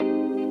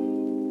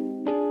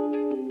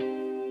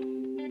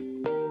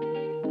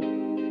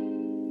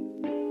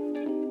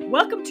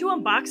Welcome to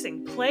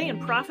Unboxing, Play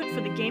and Profit for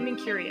the Gaming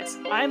Curious.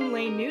 I'm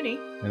Lane Nooney.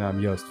 And I'm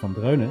Joost van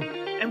Dreunen.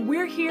 And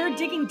we're here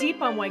digging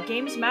deep on why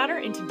games matter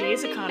in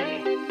today's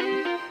economy.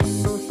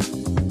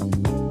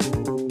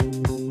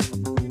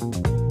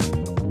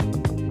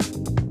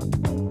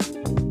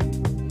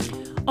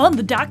 On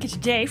the docket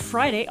today,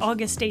 Friday,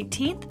 August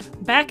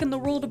 18th, back in the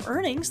world of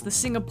earnings, the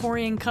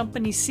Singaporean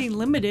company C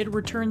Limited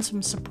returned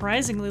some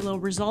surprisingly low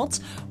results.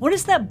 What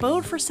does that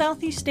bode for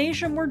Southeast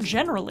Asia more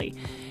generally?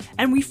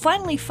 And we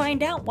finally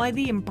find out why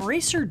the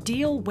Embracer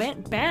deal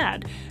went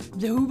bad.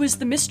 Who was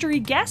the mystery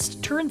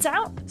guest? Turns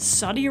out,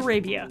 Saudi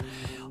Arabia.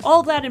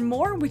 All that and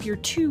more with your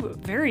two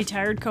very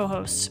tired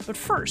co-hosts. But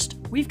first,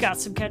 we've got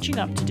some catching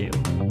up to do.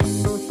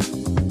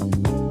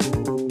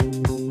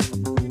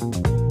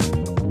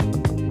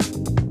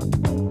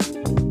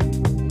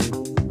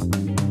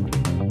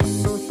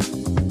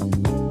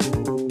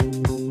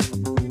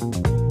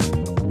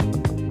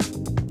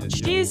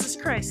 Jesus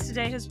Christ,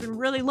 today has been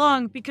really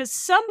long because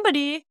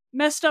somebody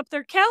messed up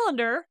their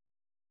calendar,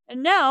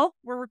 and now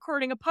we're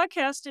recording a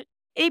podcast at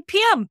 8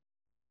 p.m.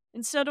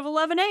 instead of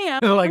 11 a.m.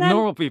 Like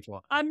normal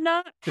people. I'm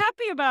not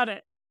happy about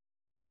it.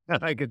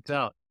 I can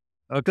tell.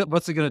 Okay,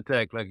 what's it going to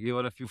take? Like, you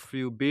want a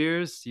few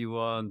beers? You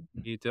want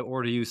me to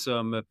order you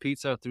some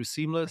pizza through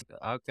Seamless?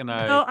 How can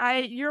I?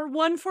 No, your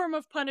one form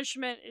of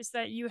punishment is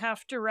that you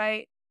have to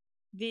write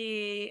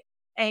the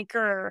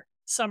anchor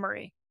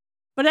summary.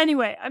 But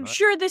anyway, I'm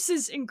sure this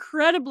is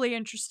incredibly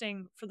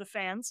interesting for the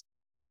fans.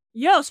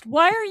 Joost,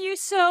 why are you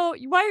so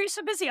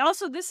busy?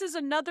 Also, this is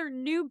another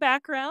new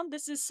background.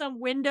 This is some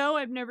window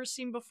I've never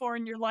seen before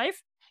in your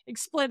life.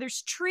 Explain.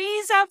 There's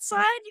trees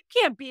outside. You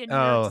can't be in New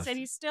York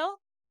City still.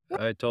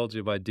 I told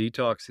you my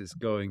detox is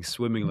going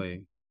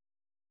swimmingly.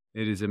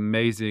 It is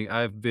amazing.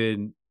 I've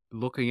been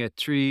looking at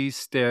trees,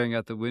 staring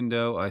out the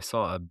window. I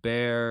saw a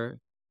bear.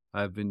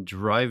 I've been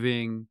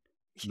driving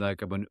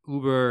like I'm an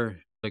Uber.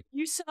 Like,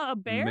 you saw a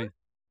bear?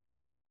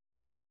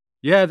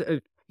 Yeah,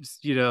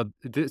 you know,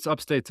 it's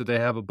upstate, so they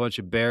have a bunch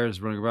of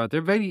bears running around.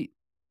 They're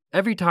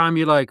every time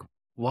you're like,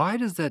 why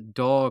does that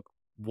dog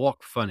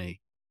walk funny?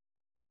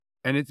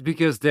 And it's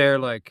because their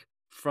like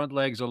front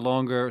legs are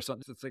longer or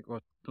something. It's like,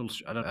 well,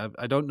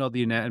 I don't know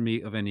the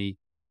anatomy of any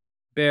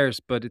bears,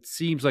 but it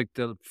seems like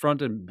the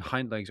front and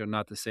hind legs are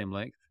not the same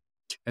length.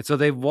 And so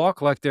they walk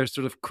like they're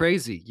sort of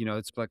crazy. You know,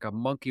 it's like a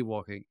monkey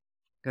walking.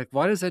 Like,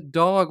 why does that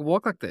dog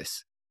walk like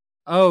this?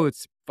 Oh,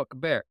 it's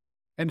fucking bear.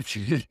 And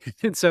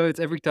so it's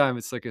every time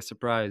it's like a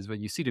surprise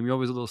when you see them. You're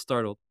always a little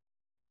startled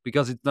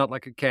because it's not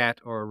like a cat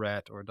or a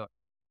rat or a dog.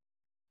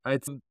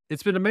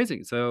 It's been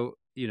amazing. So,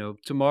 you know,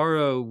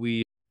 tomorrow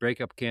we break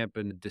up camp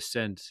and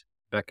descend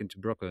back into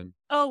Brooklyn.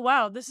 Oh,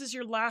 wow. This is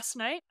your last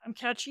night? I'm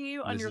catching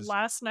you on your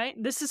last night.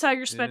 This is how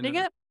you're spending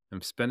it?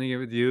 I'm spending it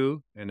with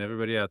you and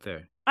everybody out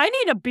there. I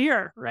need a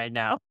beer right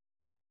now.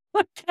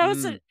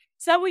 Is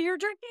that what you're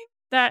drinking?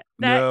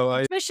 No,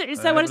 is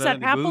that what is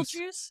that? Apple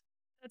juice?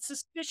 That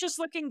suspicious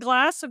looking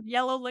glass of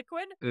yellow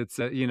liquid? It's,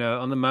 you know,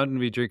 on the mountain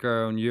we drink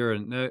our own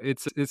urine. No,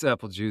 it's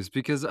apple juice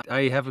because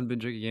I haven't been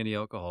drinking any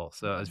alcohol.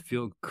 So I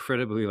feel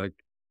incredibly like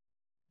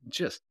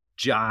just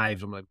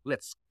jived. I'm like,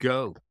 let's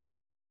go.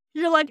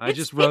 You're like, I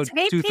just wrote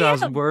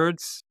 2,000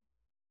 words.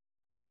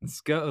 Let's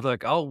go.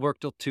 Like, I'll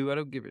work till 2. I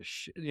don't give a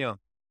shit. You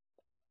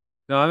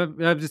know.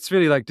 No, it's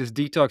really like this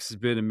detox has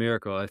been a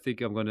miracle. I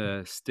think I'm going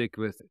to stick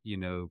with, you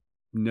know,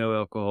 no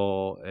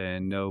alcohol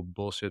and no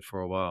bullshit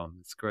for a while.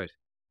 It's great.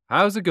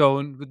 How's it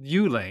going with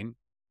you, Lane?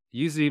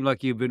 You seem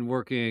like you've been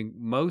working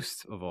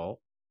most of all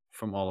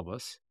from all of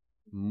us,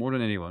 more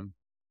than anyone.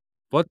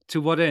 To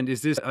what end?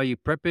 Are you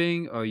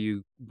prepping? Are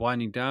you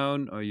winding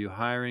down? Are you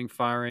hiring,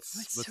 firing?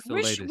 What's the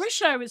latest?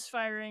 Wish I was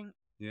firing.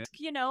 Yeah.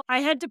 You know, I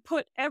had to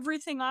put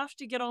everything off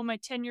to get all my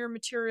tenure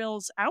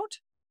materials out.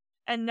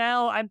 And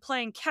now I'm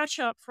playing catch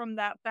up from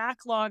that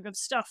backlog of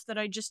stuff that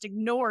I just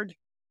ignored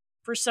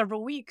for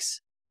several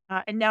weeks.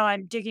 And now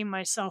I'm digging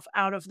myself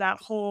out of that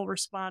hole,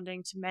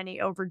 responding to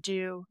many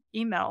overdue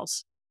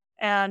emails.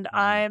 And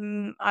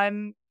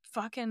I'm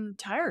fucking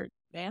tired,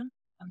 man.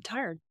 I'm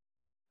tired.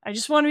 I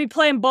just want to be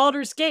playing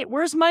Baldur's Gate.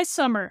 Where's my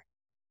summer?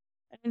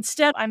 And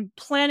instead, I'm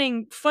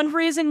planning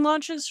fundraising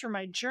launches for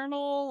my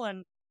journal.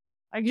 And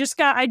I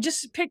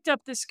just picked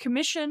up this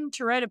commission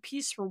to write a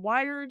piece for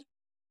Wired.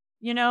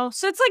 You know,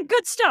 so it's like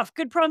good stuff,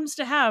 good problems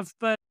to have.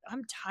 But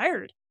I'm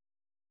tired.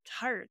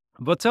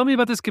 But tell me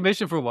about this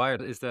commission for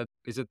Wired. Is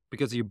it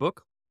because of your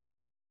book?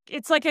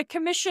 It's like a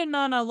commission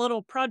on a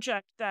little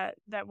project that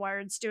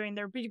Wired's doing.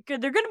 They're going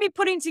to be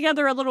putting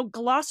together a little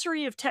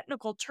glossary of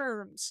technical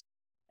terms.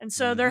 And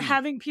so they're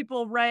having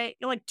people write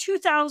like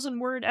 2,000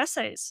 word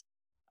essays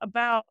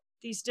about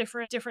these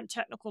different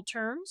technical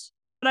terms.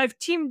 But I've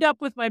teamed up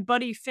with my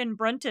buddy Finn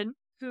Brunton,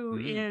 who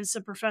is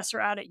a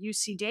professor out at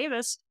UC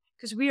Davis,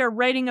 because we are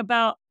writing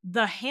about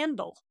the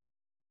handle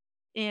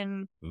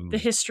in the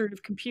history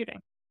of computing.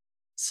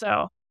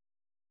 So,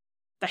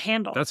 the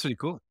handle. That's pretty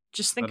cool.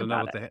 Just think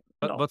about it.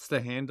 What's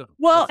the handle?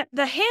 Well,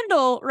 the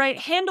handle, right?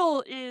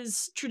 Handle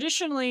is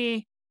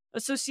traditionally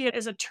associate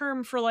as a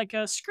term for like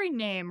a screen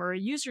name or a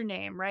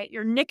username, right?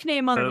 Your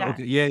nickname on the net,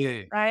 Okay. Yeah, yeah,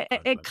 yeah. right? It,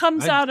 Fine, it fine.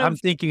 comes out I'm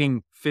of,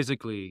 thinking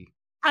physically.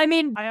 I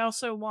mean, I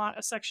also want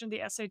a section of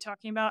the essay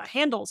talking about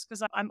handles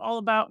because I'm all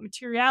about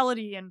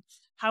materiality and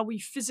how we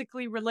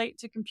physically relate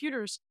to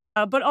computers.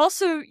 But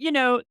also,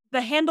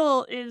 the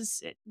handle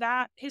is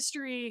that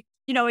history,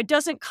 it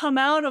doesn't come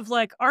out of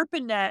like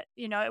ARPANET,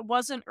 it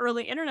wasn't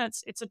early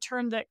internets. It's a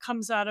term that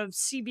comes out of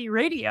CB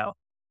radio.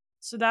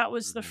 So that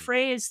was the Mhm.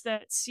 phrase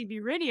that CB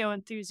radio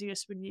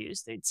enthusiasts would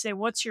use. They'd say,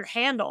 "What's your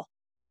handle?"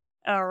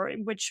 Or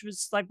which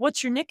was like,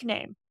 "What's your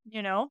nickname?"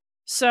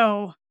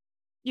 So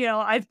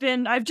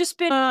I've just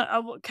been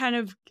kind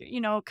of,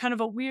 kind of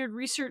a weird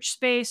research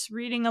space,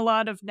 reading a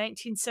lot of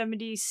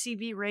 1970s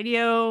CB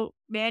radio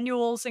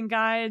manuals and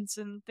guides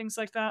and things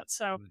like that.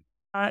 So,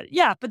 Mm.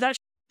 yeah, but that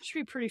should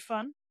be pretty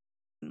fun.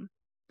 Mm.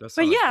 Does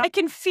But sound like yeah, fun. I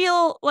can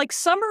feel like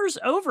summer's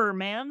over,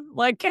 man.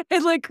 Like,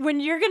 like when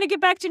you're gonna get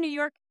back to New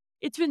York,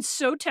 it's been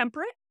so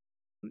temperate.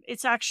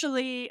 It's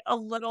actually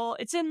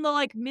it's in the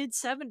like mid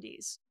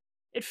 70s.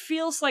 It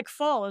feels like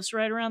fall is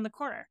right around the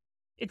corner.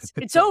 It's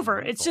That'd be over.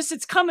 It's wonderful. just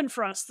it's coming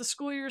for us. The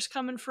school year's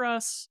coming for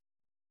us,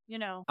 you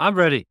know. I'm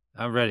ready.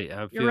 I'm ready.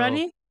 You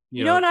ready?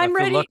 You know what I I'm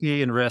feel ready?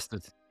 lucky and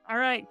rested. All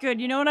right, good.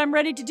 You know what I'm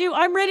ready to do?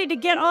 I'm ready to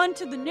get on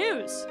to the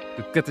news.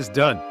 Let's get this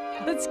done.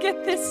 Let's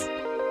get this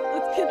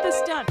let's get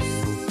this done.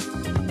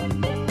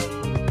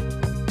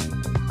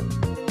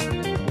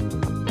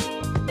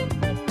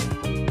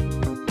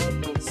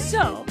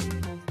 So,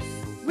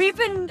 we've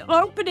been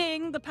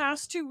opening the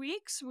past 2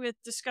 weeks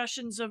with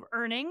discussions of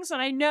earnings,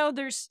 and I know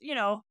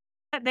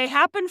they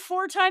happen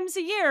 4 times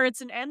a year.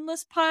 It's an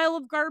endless pile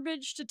of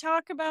garbage to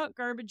talk about,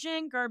 garbage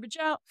in, garbage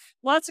out.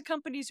 Lots of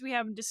companies we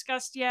haven't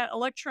discussed yet,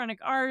 Electronic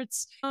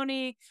Arts,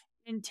 Sony,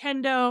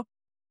 Nintendo.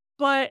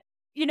 But,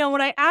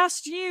 when I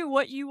asked you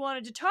what you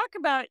wanted to talk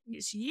about,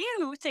 is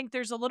you think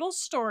there's a little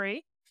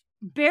story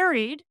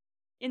buried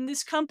in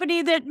this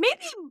company that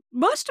maybe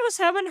most of us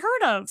haven't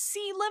heard of,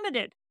 C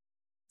Limited.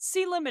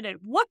 C Limited.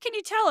 What can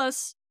you tell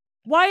us?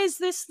 Why is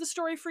this the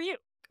story for you?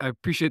 I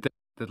appreciate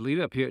that lead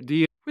up here. Do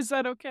you Was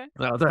that okay?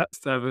 Well,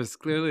 that was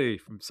clearly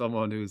from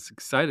someone who's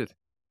excited.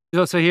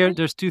 So here, Oh,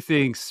 there's two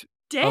things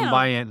on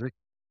my damn. end. Like,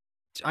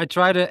 I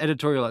try to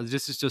editorialize.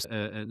 This is just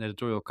an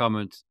editorial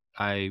comment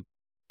I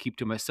keep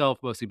to myself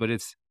mostly, but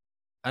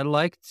I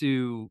like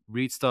to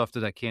read stuff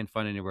that I can't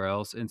find anywhere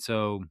else. And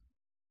so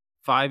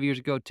 5 years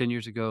ago, 10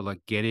 years ago,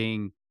 like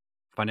getting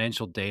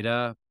financial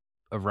data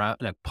around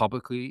like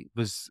publicly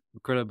was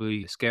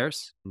incredibly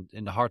scarce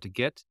and hard to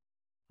get.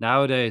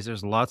 Nowadays,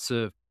 there's lots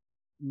of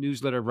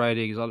newsletter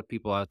writing, a lot of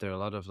people out there, a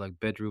lot of like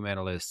bedroom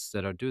analysts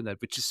that are doing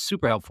that, which is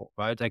super helpful,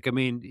 right? Like, I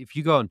mean, if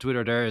you go on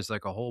Twitter, there is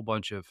like a whole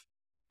bunch of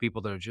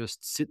people that are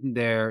just sitting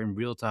there in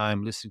real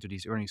time listening to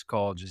these earnings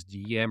calls, just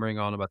yammering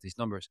on about these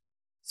numbers.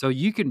 So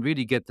you can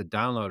really get the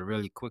download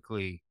really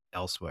quickly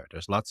elsewhere.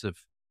 There's lots of,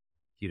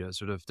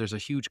 there's a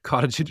huge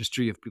cottage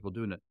industry of people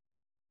doing it.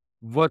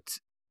 What,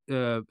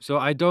 so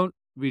I don't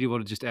really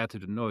want to just add to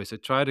the noise. I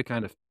try to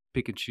kind of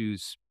pick and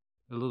choose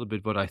a little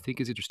bit what I think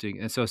is interesting.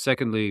 And so,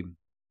 secondly,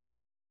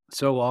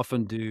 so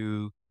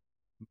often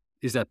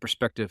is that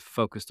perspective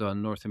focused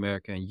on North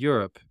America and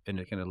Europe, and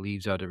it kind of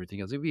leaves out everything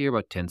else. If we hear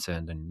about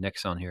Tencent and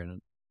Nexon here,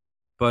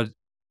 but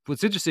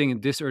what's interesting in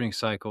this earnings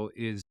cycle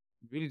is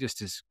really just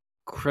this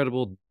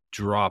incredible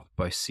drop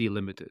by C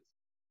Limited.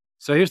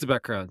 So here's the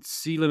background.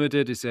 C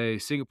Limited is a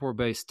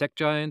Singapore-based tech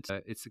giant.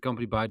 It's the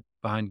company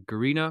behind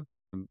Garena,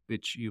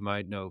 which you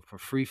might know for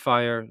Free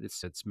Fire.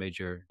 It's its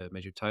major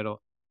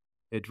title.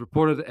 It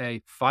reported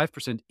a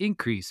 5%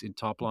 increase in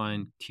top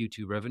line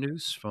Q2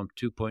 revenues from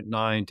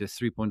 2.9 to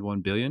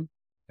 3.1 billion,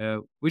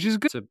 which is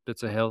good.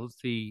 That's a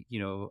healthy,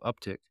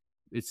 uptick.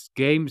 Its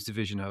games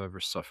division, however,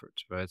 suffered,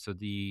 right? So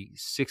the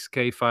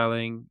 6K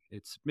filing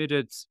it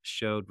submitted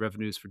showed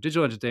revenues for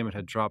digital entertainment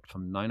had dropped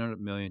from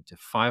 900 million to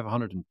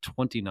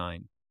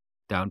 529,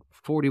 down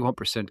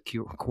 41%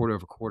 quarter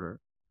over quarter.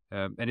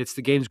 And it's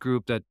the games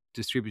group that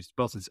distributes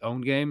both its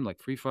own game,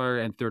 like Free Fire,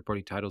 and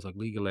third-party titles like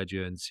League of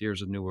Legends,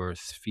 Heroes of New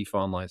Earth, FIFA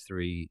Online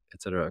 3,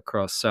 etc.,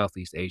 across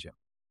Southeast Asia.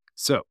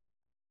 So,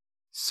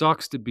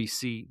 sucks to be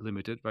C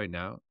Limited right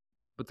now.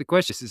 But the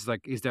question is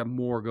like, is there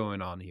more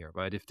going on here,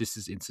 right? If this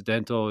is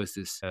incidental, is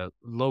this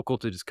local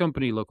to this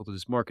company, local to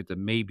this market,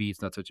 then maybe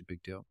it's not such a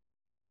big deal.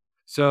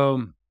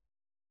 So,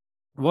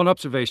 one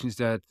observation is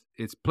that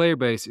its player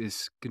base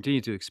is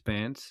continuing to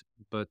expand,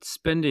 but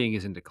spending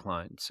is in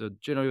decline. So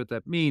generally what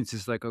that means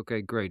is like,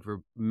 okay, great.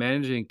 We're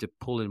managing to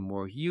pull in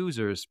more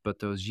users, but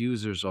those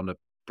users on a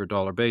per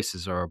dollar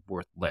basis are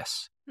worth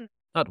less. Hmm.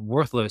 Not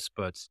worthless,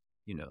 but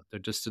they're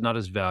just not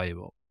as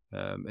valuable.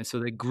 And so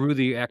they grew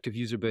the active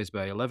user base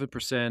by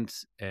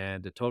 11%,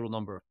 and the total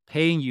number of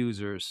paying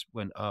users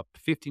went up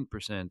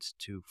 15%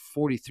 to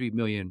 43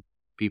 million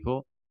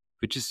people,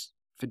 which is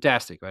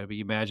fantastic, right? But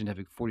you imagine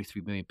having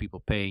 43 million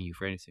people paying you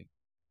for anything.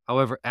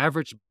 However,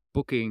 average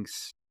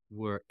bookings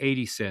were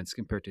 80 cents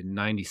compared to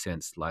 90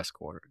 cents last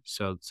quarter.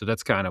 So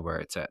that's kind of where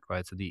it's at,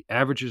 right? So the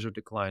averages are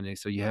declining.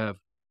 So you have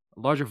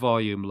a larger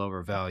volume,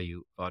 lower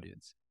value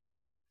audience.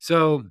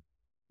 So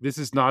This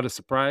is not a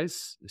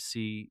surprise.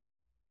 C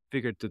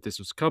figured that this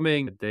was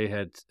coming. They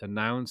had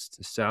announced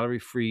a salary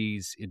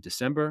freeze in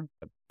December.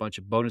 A bunch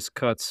of bonus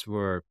cuts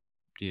were,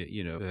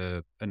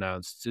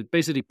 announced to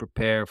basically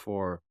prepare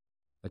for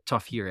a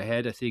tough year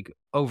ahead. I think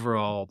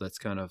overall, that's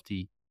kind of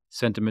the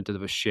sentiment that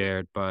was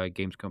shared by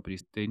games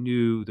companies. They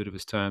knew that it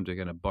was time to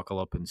kind of buckle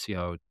up and see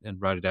how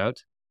and ride it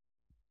out.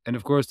 And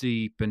of course,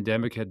 the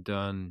pandemic had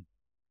done.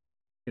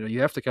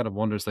 You have to kind of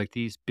wonder. It's like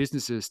these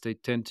businesses, they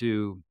tend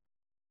to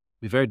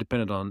be very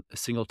dependent on a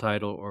single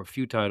title or a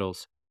few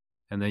titles,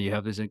 and then you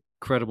have this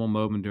incredible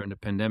moment during the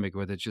pandemic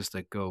where they just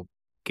like go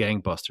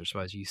gangbusters,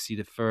 right? You see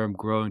the firm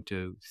growing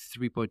to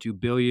 3.2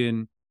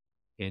 billion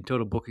in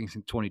total bookings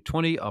in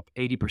 2020, up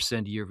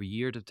 80% year over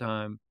year at the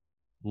time,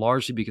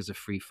 largely because of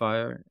Free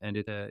Fire, and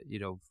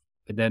and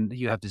then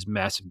you have this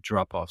massive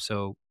drop off.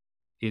 So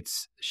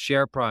its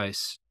share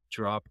price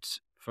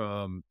dropped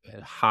from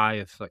a high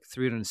of like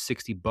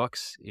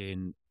 $360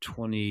 in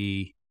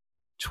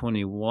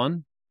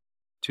 2021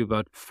 to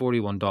about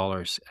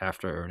 $41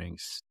 after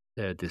earnings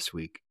this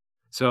week.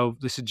 So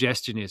the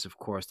suggestion is, of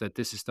course, that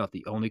this is not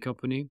the only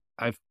company.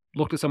 I've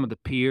looked at some of the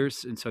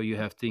peers, and so you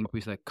have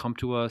things like Come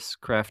to Us,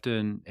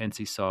 Krafton,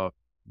 NCSoft,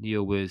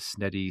 NeoWiz,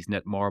 NetEase,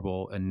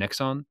 Netmarble, and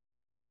Nexon.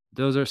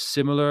 Those are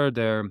similar.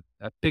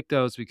 I picked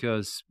those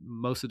because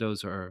most of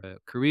those are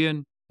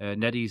Korean.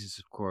 NetEase is,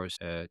 of course,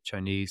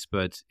 Chinese,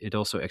 but it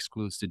also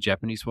excludes the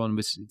Japanese one,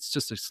 which it's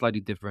just a slightly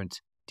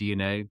different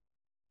DNA.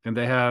 And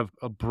they have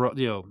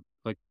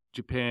like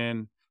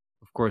Japan,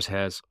 of course,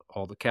 has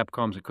all the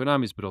Capcoms and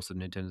Konamis, but also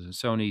Nintendos and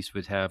Sonys,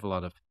 which have a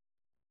lot of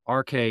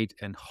arcade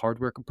and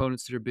hardware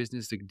components to their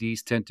business. Like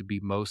these tend to be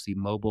mostly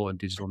mobile and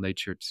digital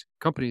natured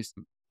companies.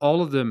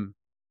 All of them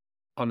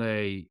on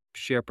a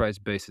share price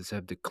basis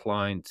have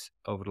declined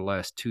over the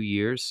last 2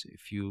 years.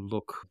 If you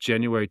look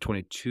January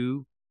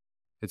 22,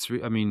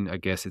 I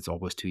guess it's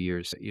almost 2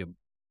 years.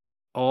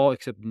 All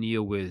except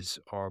NeoWiz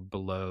are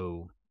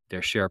below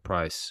their share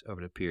price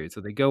over the period.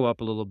 So they go up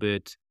a little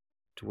bit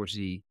towards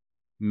the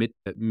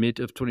mid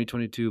of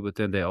 2022, but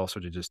then they also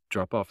just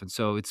drop off. And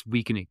so it's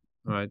weakening,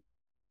 right?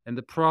 And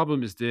the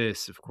problem is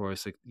this, of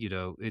course,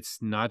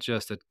 it's not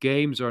just that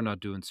games are not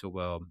doing so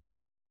well,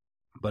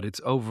 but it's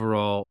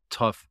overall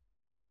tough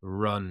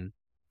run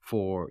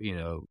for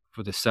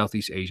the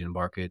Southeast Asian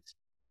market,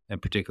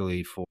 and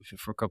particularly for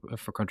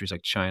countries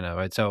like China,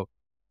 right? So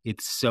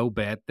it's so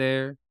bad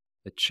there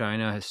that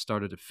China has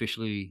started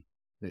officially.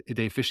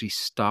 They officially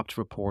stopped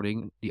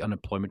reporting the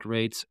unemployment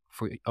rates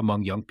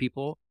among young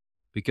people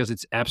because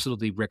it's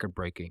absolutely record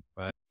breaking,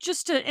 right?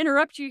 Just to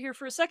interrupt you here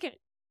for a second,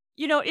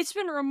 it's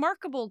been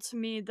remarkable to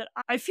me that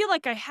I feel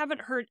like I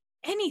haven't heard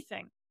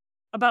anything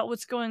about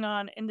what's going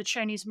on in the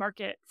Chinese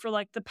market for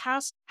like the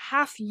past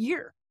half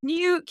year. Can Well,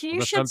 you that's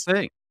what shed I'm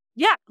saying.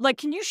 yeah, like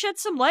can you shed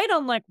some light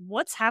on like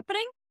what's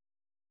happening?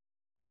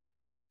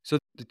 So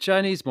the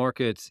Chinese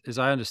market, as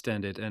I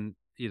understand it, and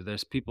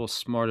there's people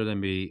smarter than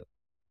me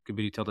could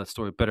really tell that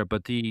story better.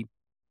 But the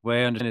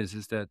way I understand it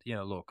is that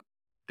look,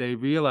 they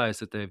realize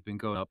that they've been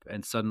going up,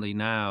 and suddenly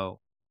now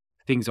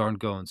things aren't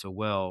going so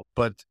well.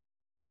 But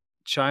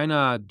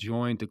China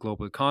joined the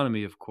global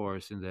economy, of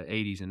course, in the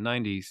 80s and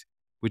 90s,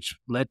 which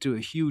led to a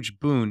huge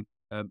boon.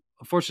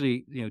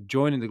 Unfortunately,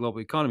 joining the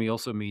global economy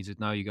also means that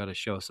now you got to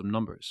show some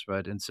numbers,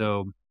 right? And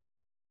so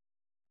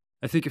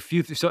I think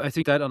I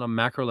think that on a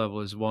macro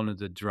level is one of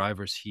the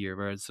drivers here,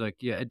 where it's like,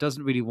 yeah, it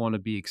doesn't really want to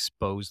be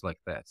exposed like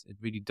that. It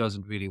really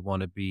doesn't really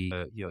want to be,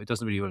 it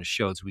doesn't really want to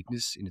show its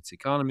weakness in its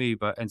economy,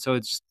 and so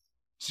it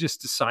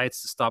just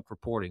decides to stop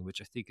reporting,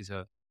 which I think it's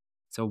a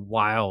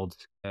wild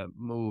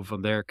move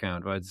on their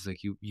account, right? It's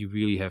like you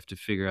really have to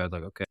figure out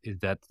like, okay,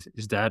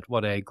 is that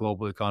what a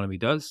global economy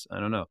does? I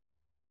don't know.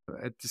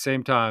 At the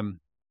same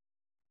time,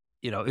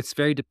 it's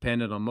very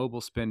dependent on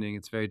mobile spending.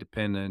 It's very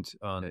dependent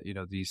on,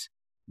 these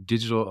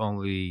digital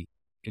only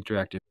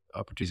interactive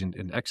opportunities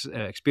and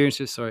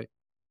experiences. Sorry.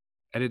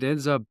 And it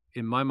ends up,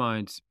 in my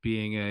mind,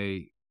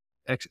 being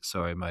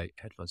sorry, my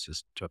headphones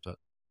just dropped out.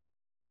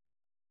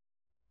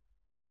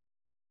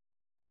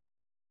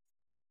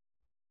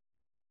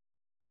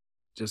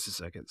 Just a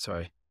second.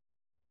 Sorry.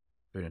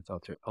 Brilliant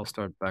thought here. I'll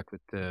start back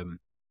with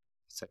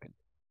second.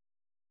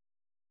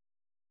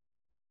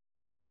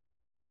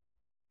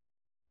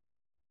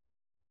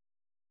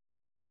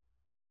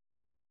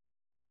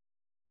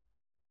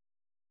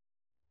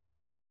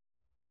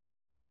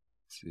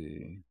 Let's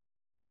see.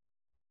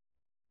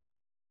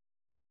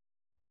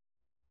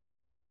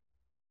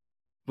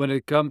 When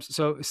it comes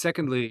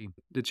secondly,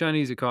 the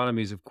Chinese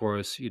economy is, of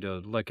course,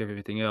 like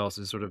everything else,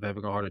 is sort of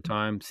having a harder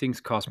time. Things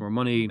cost more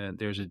money, and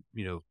there's a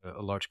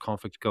large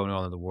conflict going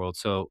on in the world.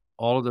 So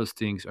all of those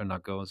things are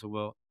not going so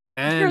well.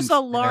 There's And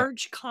a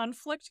large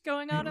conflict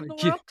going on in the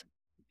yeah, world.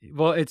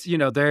 well, it's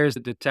there's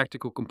the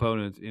tactical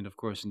component in, of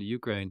course, in the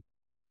Ukraine.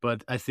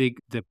 But I think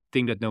the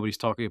thing that nobody's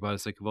talking about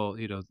is like, well,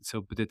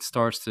 but it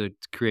starts to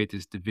create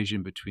this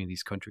division between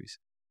these countries.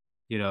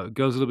 It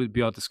goes a little bit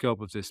beyond the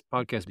scope of this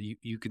podcast, but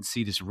you can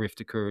see this rift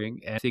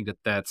occurring. And I think that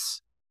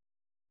that's,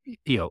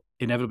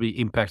 inevitably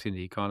impacting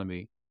the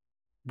economy.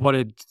 What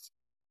it,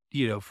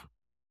 you know,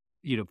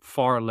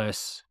 far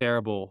less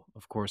terrible,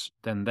 of course,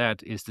 than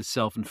that is the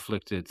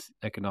self-inflicted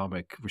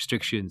economic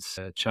restrictions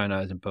China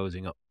is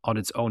imposing on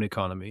its own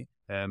economy.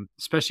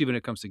 Especially when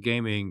it comes to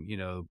gaming,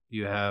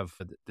 you have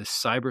the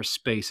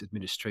Cyberspace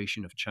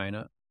Administration of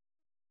China,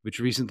 which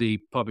recently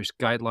published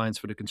guidelines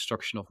for the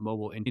construction of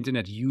mobile and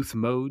internet youth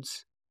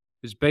modes,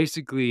 which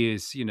basically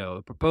is,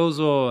 a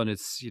proposal, and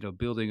it's,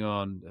 building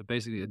on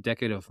basically a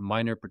decade of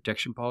minor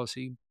protection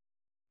policy.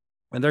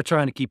 And they're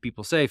trying to keep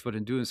people safe, but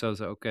in doing so,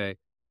 it's like, okay,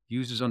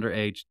 users under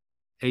 8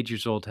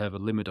 years old have a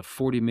limit of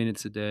 40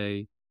 minutes a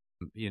day.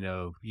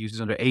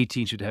 Users under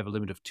 18 should have a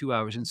limit of 2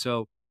 hours. And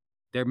so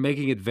they're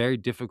making it very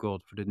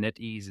difficult for the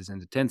NetEases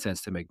and the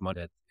Tencents to make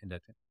money in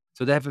that.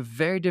 So they have a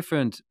very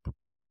different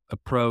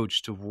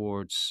approach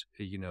towards,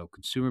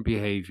 consumer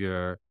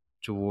behavior,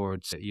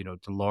 towards, the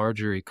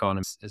larger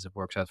economy as it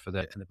works out for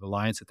that, and the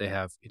reliance that they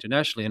have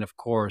internationally. And of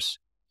course,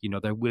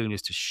 their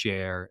willingness to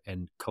share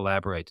and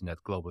collaborate in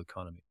that global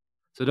economy.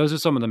 So those are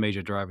some of the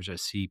major drivers I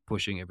see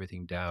pushing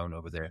everything down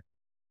over there.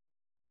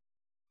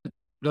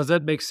 Does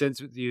that make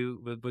sense with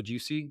you, with what you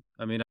see?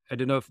 I mean, I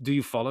don't know if do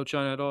you follow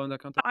China at all in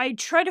that context? I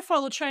try to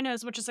follow China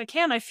as much as I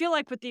can. I feel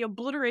like with the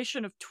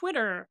obliteration of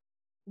Twitter,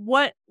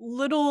 what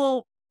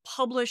little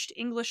published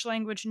English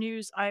language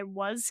news I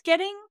was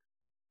getting,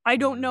 I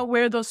don't know Mm,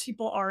 where those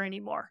people are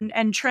anymore.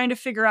 And trying to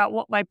figure out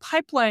what my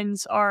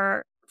pipelines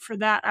are for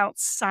that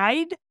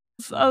outside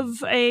mhm,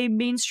 of a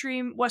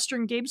mainstream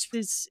Western games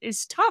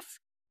is tough.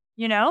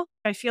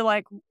 I feel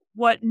like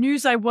what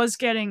news I was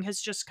getting has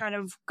just kind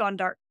of gone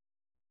dark.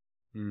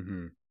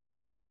 mhm.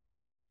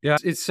 Yeah,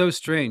 it's so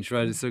strange,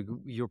 right? It's like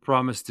you're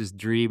promised this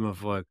dream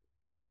of like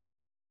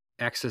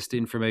access to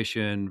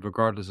information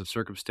regardless of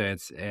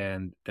circumstance,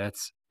 and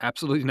that's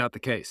absolutely not the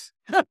case,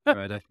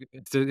 right?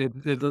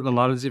 A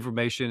lot of this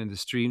information and the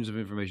streams of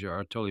information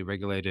are totally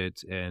regulated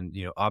and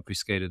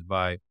obfuscated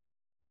by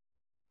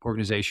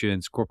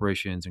organizations,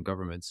 corporations, and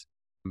governments.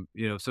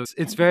 So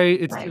it's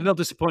a little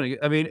disappointing.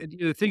 I mean,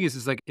 the thing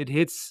is like it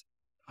hits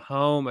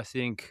home, I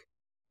think,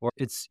 or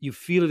it's you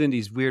feel it in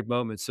these weird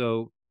moments.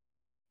 So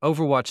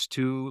Overwatch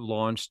 2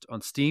 launched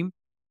on Steam,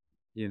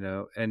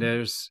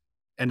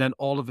 and then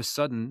all of a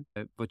sudden,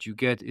 what you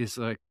get is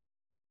like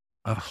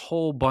a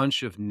whole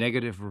bunch of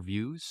negative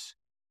reviews,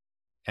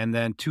 and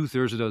then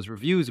 2/3 of those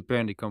reviews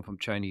apparently come from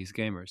Chinese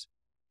gamers.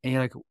 And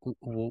you're like,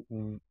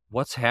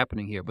 "What's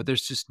happening here?" But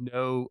there's just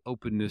no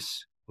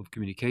openness of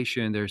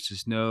communication. There's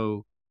just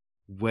no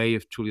way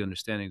of truly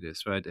understanding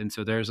this, right? And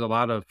so there's a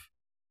lot of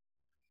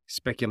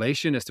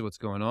speculation as to what's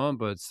going on,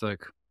 but it's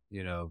like,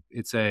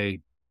 it's a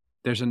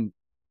there's an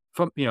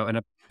from and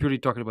I'm purely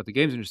talking about the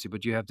games industry,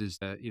 but you have this,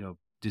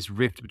 this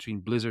rift between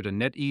Blizzard and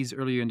NetEase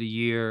earlier in the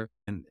year,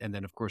 and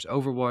then of course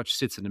Overwatch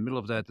sits in the middle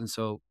of that, and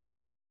so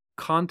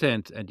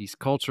content and these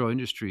cultural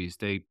industries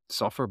they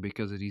suffer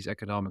because of these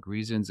economic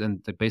reasons,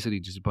 and they're basically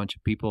just a bunch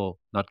of people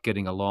not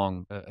getting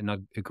along and not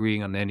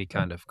agreeing on any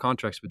kind of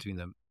contracts between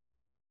them,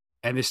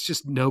 and it's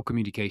just no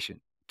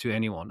communication to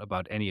anyone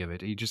about any of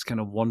it. You're just kind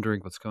of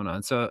wondering what's going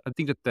on. So I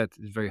think that that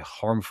is very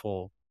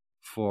harmful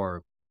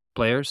for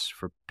players,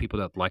 for people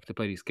that like to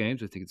play these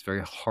games. I think it's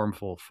very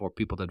harmful for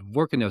people that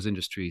work in those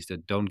industries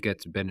that don't get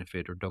to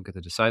benefit or don't get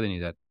to decide any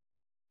of that.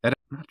 And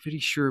I'm not really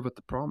sure what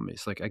the problem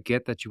is. Like, I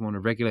get that you want to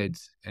regulate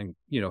and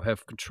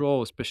have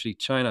control. Especially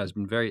China has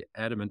been very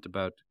adamant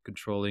about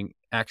controlling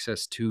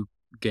access to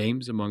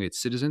games among its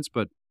citizens,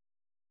 but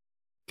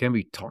can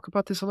we talk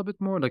about this a little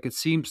bit more? Like, it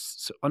seems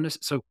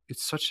so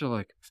it's such a,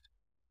 like,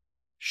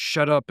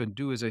 shut up and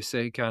do as I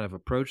say kind of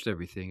approach to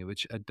everything,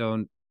 which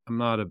I'm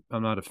not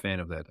a fan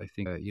of that. I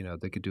think,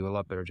 they could do a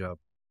lot better job.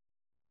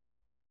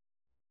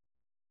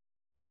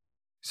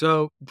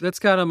 So, that's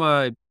kinda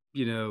my,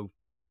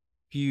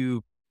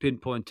 few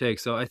pinpoint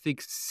takes. So, I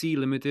think C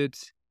Limited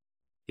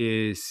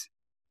is,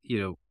 you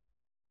know,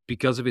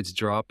 because of its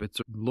drop, it's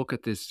look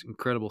at this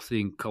incredible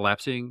thing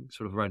collapsing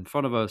sort of right in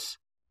front of us.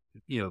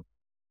 You know,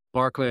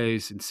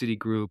 Barclays and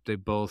Citigroup, they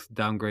both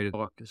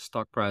downgraded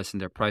stock price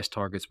and their price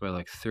targets by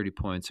like 30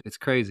 points. It's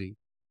crazy.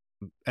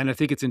 And I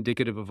think it's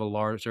indicative of a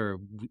larger,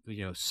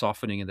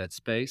 softening in that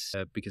space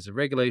because of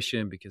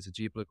regulation, because of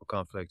geopolitical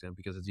conflict, and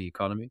because of the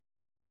economy.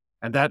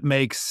 And that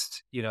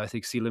makes, I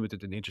think C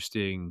Limited an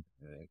interesting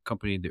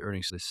company in the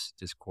earnings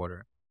this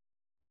quarter.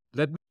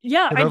 Let me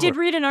Yeah, it I did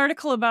over. read an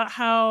article about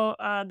how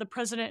the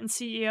president and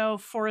CEO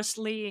Forrest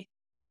Lee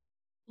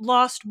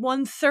lost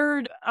one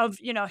third of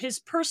his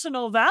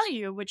personal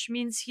value, which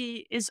means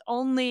he is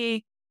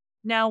only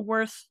now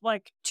worth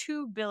like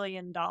 $2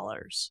 billion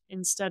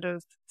instead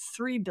of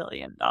 $3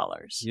 billion.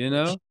 You Which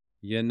know,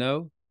 you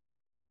know,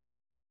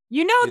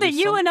 it that is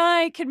you and something.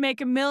 I could make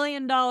 $1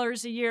 million a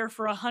year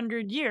for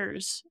 100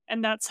 years,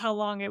 and that's how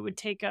long it would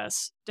take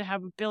us to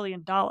have $1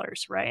 billion,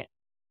 right?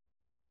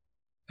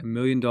 $1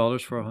 million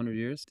for 100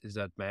 years. Is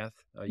that math?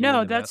 Are you in No, the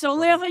math that's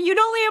only department? you'd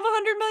only have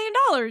 $100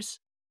 million.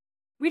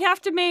 We'd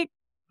have to make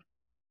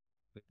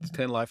It's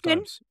 10 10,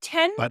 lifetimes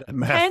 10, by that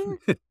math.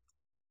 10.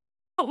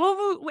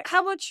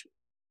 How much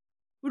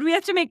would we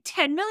have to make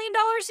 $10 million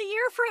a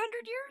year for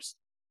 100 years?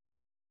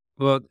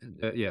 Well,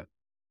 yeah.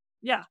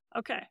 Yeah,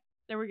 okay.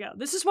 There we go.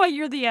 This is why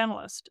you're the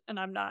analyst and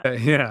I'm not.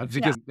 Yeah,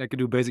 because I can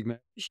do basic math.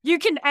 You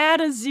can add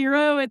a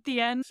 0 at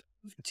the end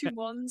of 2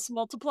 ones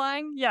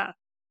multiplying. Yeah.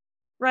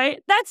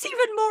 Right? That's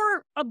even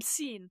more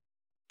obscene.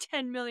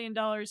 $10 million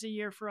a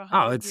year for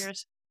 100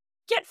 years.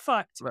 Get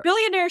fucked. Right.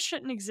 Billionaires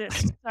shouldn't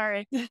exist.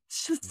 Sorry.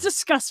 It's just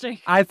disgusting.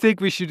 I think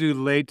we should do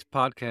late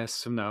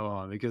podcasts from now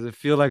on because I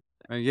feel like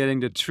I'm getting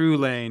the true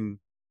lane.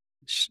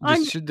 I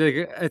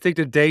think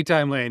the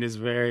daytime lane is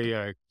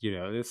very,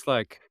 it's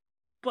like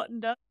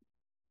buttoned up.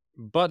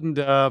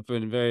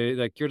 And very,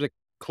 like, you're the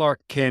Clark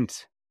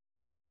Kent.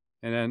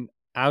 And then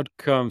out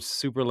comes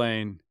Super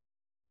Lane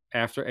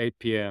after 8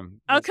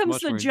 p.m. Out comes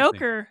the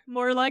Joker,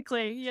 more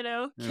likely,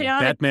 chaotic.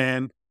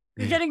 Batman.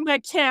 You're getting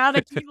that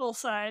chaotic evil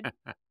side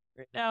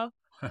right now.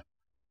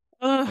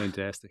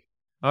 Fantastic.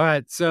 All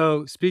right.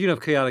 So speaking of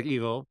chaotic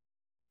evil,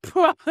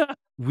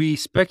 we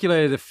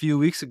speculated a few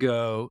weeks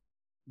ago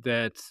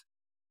that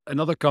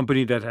another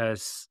company that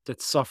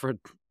suffered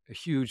a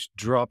huge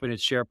drop in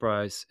its share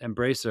price,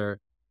 Embracer,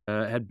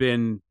 had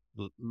been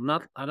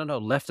left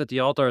at the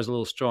altar is a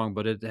little strong,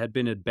 but it had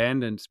been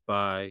abandoned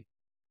by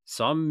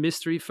some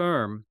mystery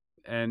firm,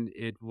 and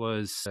it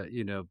was,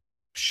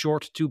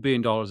 short $2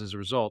 billion as a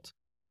result.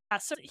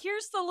 So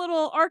here's the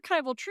little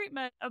archival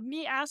treatment of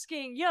me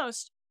asking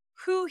Yost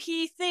who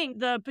he think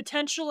the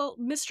potential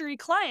mystery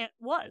client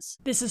was.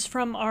 This is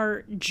from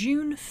our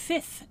June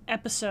 5th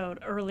episode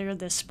earlier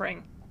this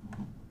spring.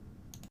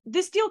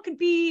 This deal could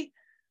be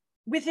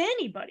with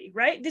anybody,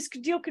 right?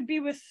 Deal could be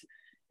with,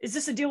 is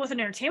this a deal with an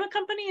entertainment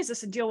company? Is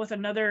this a deal with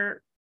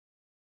another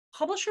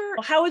publisher?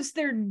 How is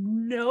there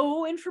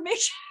no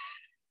information?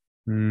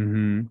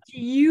 Mm-hmm. Do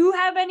you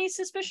have any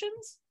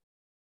suspicions?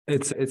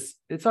 It's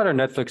either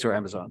Netflix or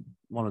Amazon,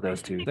 one of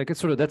those two. Like, it's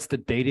sort of, that's the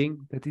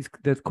dating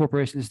that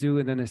corporations do,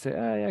 and then they say,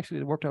 actually,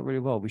 it worked out really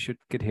well. We should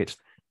get hitched.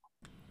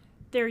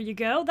 There you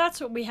go.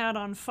 That's what we had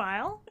on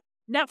file.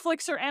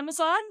 Netflix or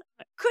Amazon?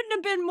 Couldn't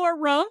have been more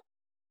wrong.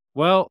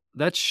 Well,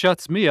 that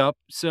shuts me up.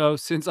 So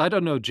since I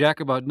don't know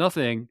jack about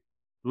nothing,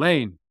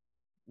 Lane,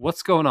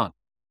 what's going on?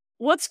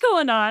 What's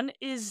going on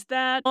is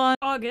that on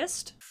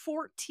August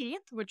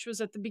 14th, which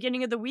was at the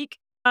beginning of the week,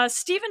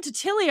 Stephen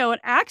Titilio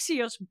at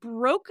Axios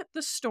broke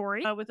the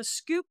story with a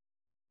scoop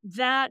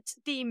that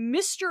the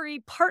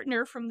mystery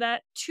partner from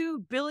that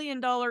 $2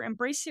 billion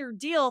Embracer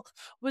deal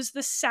was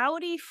the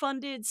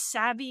Saudi-funded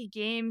Savvy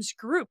Games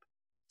Group.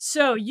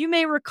 So you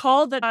may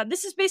recall that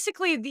this is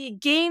basically the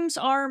games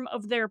arm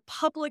of their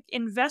public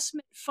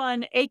investment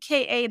fund,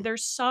 aka their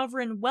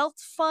sovereign wealth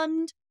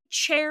fund,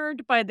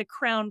 chaired by the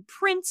Crown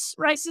Prince,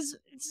 right? This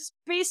is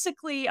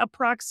basically a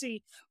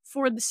proxy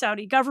for the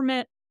Saudi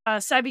government.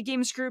 Savvy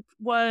Games Group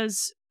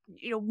was,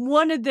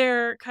 one of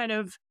their kind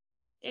of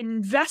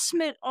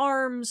investment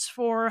arms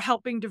for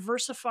helping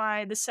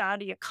diversify the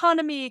Saudi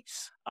economy.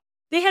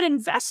 They had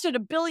invested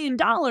 $1 billion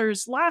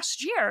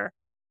last year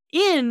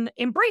in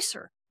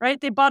Embracer,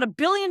 right? They bought $1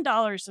 billion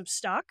of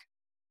stock.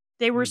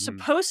 They were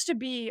supposed to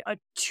be a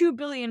 $2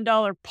 billion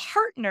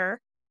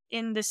partner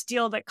in this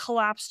deal that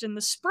collapsed in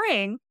the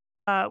spring,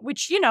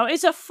 which,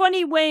 is a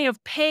funny way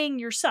of paying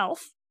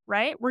yourself,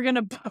 right? We're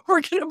gonna buy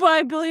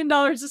 $1 billion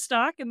of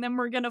stock, and then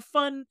we're gonna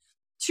fund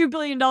 $2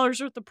 billion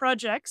worth of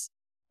projects.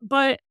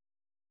 But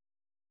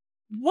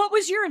what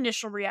was your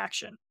initial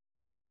reaction?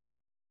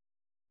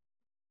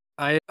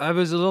 I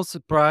was a little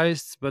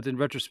surprised, but in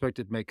retrospect,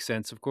 it makes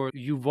sense. Of course,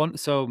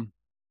 so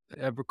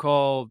I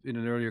recall in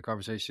an earlier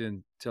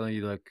conversation telling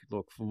you, like,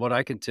 look, from what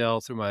I can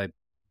tell through my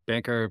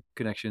banker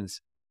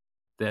connections,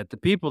 that the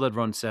people that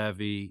run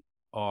Savvy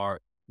are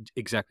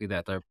exactly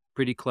that. They're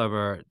pretty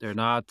clever. They're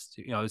not,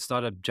 it's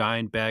not a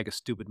giant bag of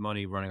stupid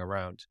money running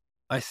around.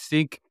 I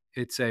think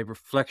it's a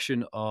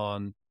reflection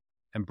on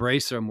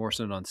Embracer more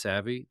so than on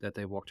Savvy that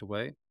they walked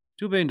away.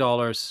 $2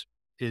 billion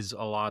is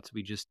a lot.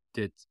 We just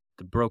did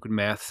the broken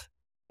math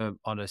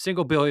on a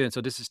single billion.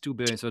 So this is 2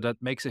 billion. So that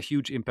makes a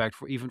huge impact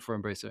even for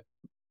Embracer.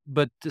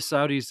 But the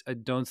Saudis, I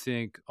don't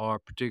think are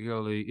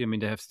particularly,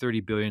 they have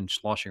 30 billion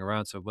sloshing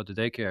around. So what do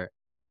they care?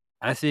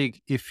 I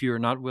think if you're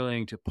not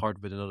willing to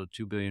part with another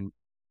 2 billion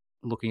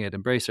looking at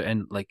Embracer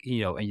and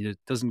and it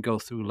doesn't go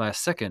through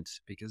last second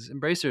because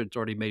Embracer had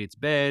already made its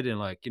bed and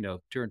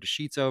turned the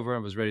sheets over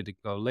and was ready to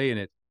go lay in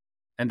it.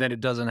 And then it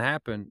doesn't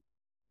happen.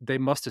 They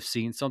must have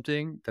seen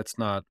something that's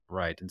not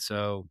right. And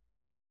so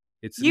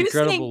it's an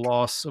incredible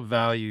loss of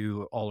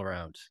value all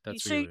around.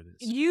 That's really what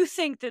it is. You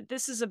think that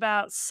this is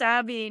about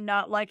Savvy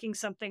not liking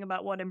something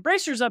about what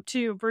Embracer's up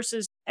to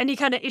versus any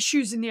kind of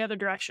issues in the other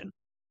direction?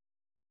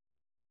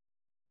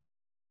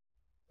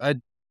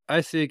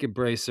 I think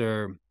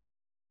Embracer,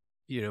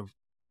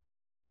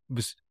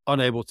 was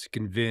unable to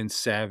convince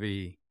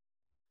Savvy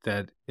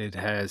that it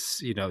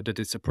has, that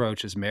its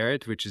approach has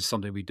merit, which is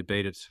something we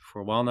debated for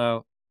a while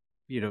now,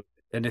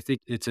 and I think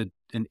it's an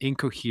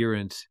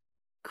incoherent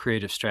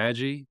creative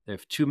strategy. They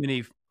have too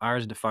many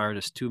irons in the fire.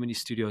 There's too many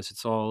studios.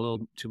 It's all a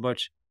little too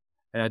much.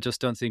 And I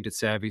just don't think that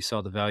Savvy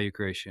saw the value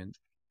creation.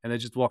 And they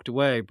just walked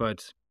away.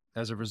 But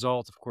as a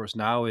result, of course,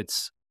 now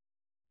it's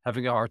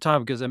having a hard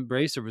time because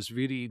Embracer was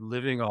really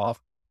living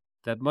off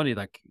that money.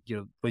 Like,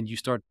 when you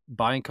start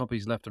buying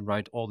companies left and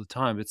right all the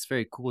time, it's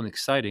very cool and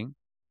exciting.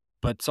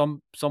 But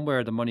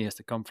somewhere the money has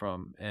to come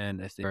from,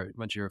 and I think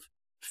once your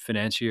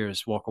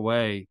financiers walk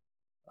away,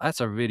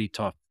 that's a really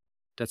tough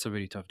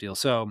deal.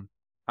 So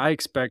I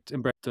expect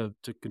Embrace to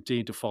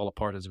continue to fall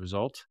apart as a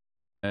result.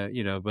 But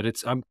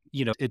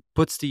it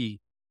puts the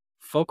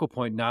focal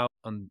point now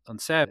on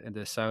SAB and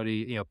the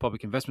Saudi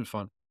Public Investment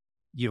Fund.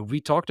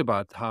 We talked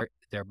about how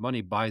their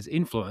money buys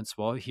influence.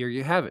 Well, here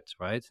you have it,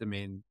 right? I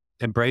mean,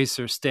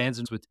 Embracer stands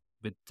with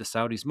the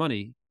Saudis'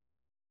 money.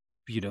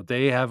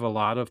 They have a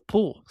lot of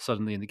pull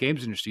suddenly in the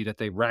games industry that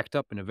they racked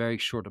up in a very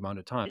short amount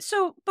of time.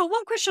 So, but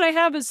one question I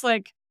have is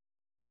like,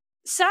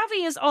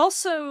 Savvy is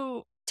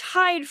also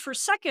tied for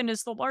second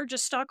as the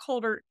largest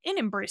stockholder in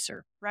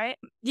Embracer, right?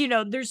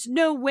 There's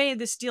no way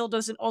this deal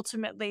doesn't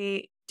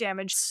ultimately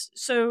damage.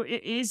 So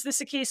is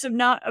this a case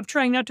of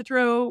trying not to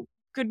throw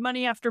good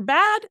money after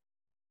bad?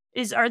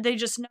 Are they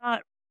just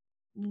not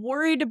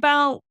worried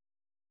about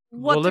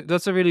what? Well,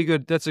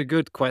 that's a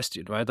good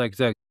question, right? Like,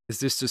 is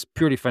this just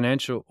purely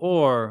financial,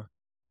 or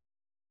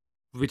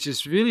which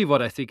is really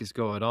what I think is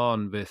going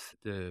on with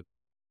the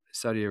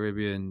Saudi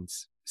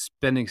Arabians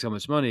spending so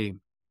much money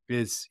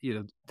is,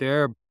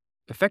 they're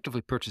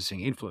effectively purchasing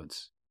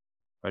influence,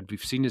 right?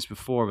 We've seen this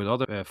before with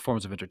other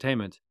forms of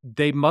entertainment.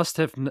 They must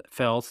have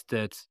felt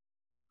that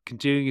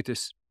continuing to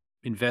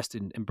invest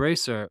in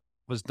Embracer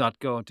was not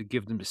going to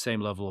give them the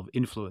same level of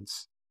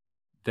influence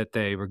that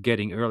they were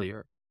getting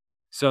earlier.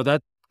 So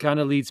that kind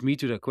of leads me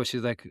to the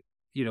question, like,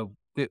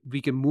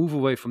 we can move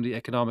away from the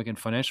economic and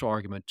financial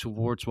argument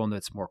towards one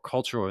that's more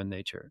cultural in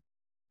nature,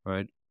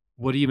 right?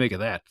 What do you make of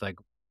that? Like,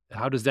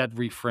 how does that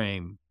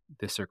reframe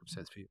this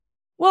circumstance for you?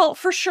 Well,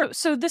 for sure.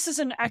 So this is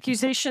an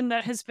accusation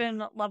that has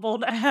been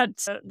leveled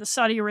at the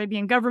Saudi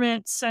Arabian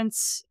government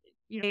since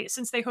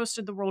they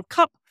hosted the World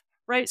Cup,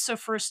 right? So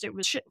first it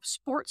was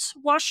sports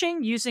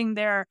washing, using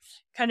their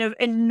kind of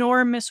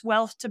enormous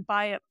wealth to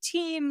buy up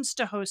teams,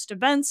 to host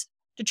events,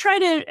 to try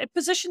to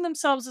position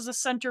themselves as a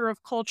center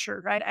of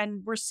culture, right?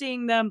 And we're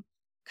seeing them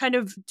kind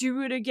of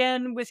do it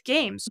again with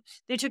games.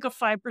 They took a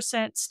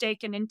 5%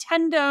 stake in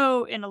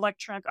Nintendo, in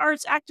Electronic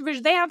Arts,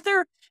 Activision. They have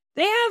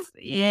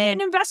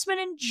an investment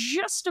in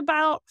just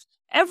about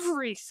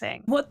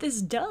everything. What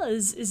this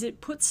does is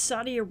it puts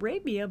Saudi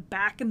Arabia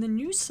back in the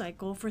news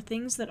cycle for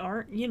things that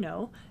aren't,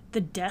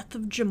 the death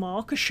of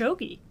Jamal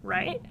Khashoggi,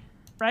 right?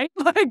 Right?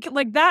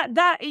 Like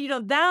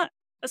that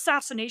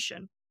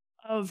assassination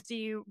of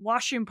the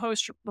Washington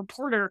Post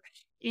reporter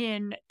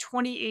in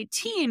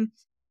 2018,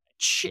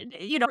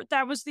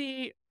 that was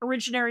the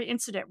originary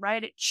incident,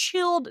 right? It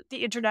chilled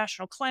the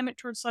international climate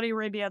towards Saudi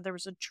Arabia. There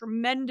was a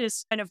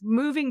tremendous kind of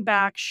moving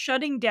back,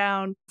 shutting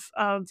down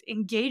of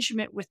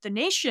engagement with the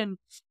nation.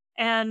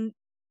 And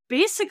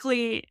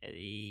basically,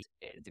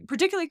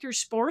 particularly through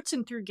sports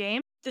and through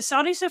games, the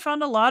Saudis have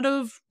found a lot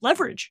of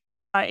leverage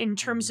in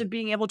terms of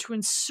being able to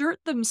insert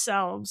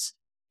themselves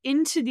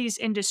into these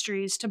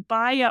industries to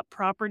buy up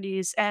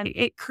properties. And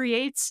it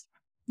creates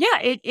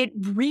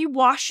it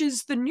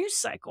rewashes the news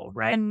cycle,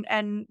 right?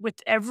 And with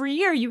every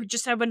year, you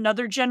just have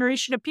another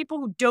generation of people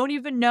who don't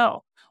even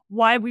know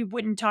why we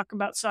wouldn't talk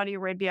about Saudi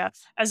Arabia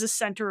as a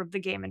center of the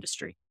game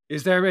industry.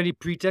 Is there any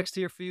pretext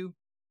here for you?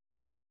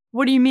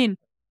 What do you mean?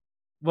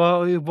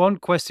 Well, one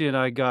question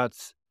I got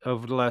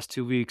over the last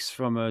 2 weeks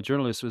from a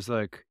journalist was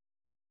like,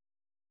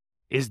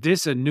 is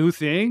this a new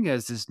thing?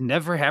 Has this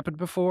never happened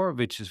before?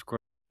 Which is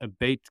a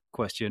bait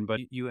question,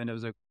 but and I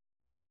was like,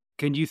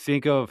 can you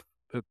think of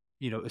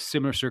a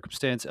similar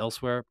circumstance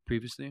elsewhere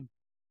previously?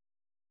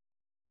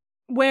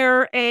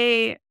 Where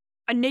a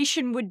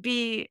nation would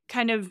be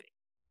kind of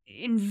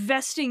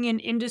investing in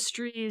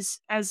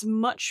industries as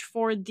much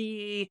for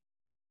the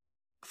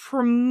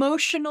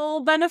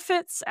promotional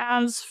benefits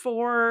as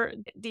for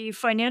the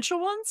financial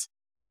ones?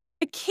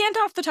 I can't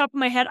off the top of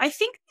my head. I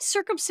think the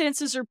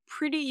circumstances are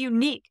pretty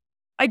unique.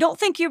 I don't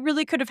think you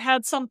really could have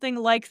had something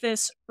like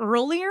this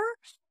earlier,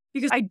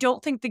 because I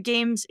don't think the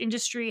games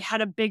industry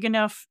had a big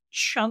enough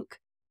chunk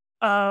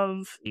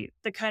of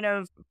the kind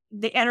of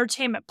the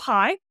entertainment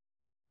pie,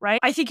 right?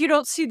 I think you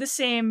don't see the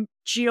same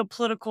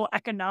geopolitical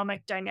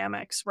economic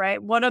dynamics,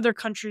 right? What other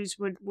countries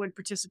would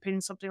participate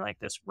in something like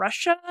this?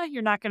 Russia,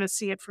 you're not going to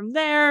see it from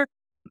there.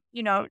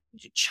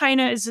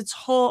 China is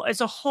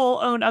a whole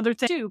own other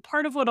thing too.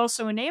 Part of what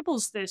also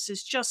enables this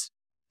is just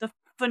the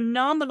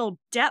phenomenal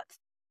depth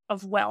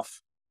of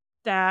wealth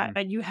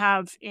that you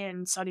have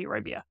in Saudi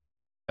Arabia.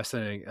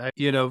 Fascinating.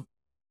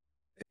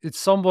 It's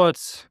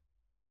somewhat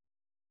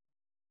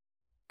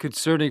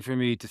concerning for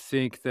me to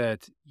think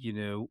that,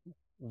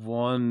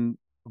 one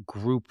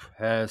group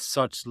has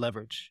such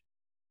leverage,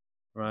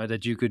 right?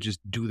 That you could just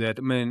do that.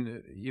 I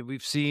mean,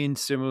 we've seen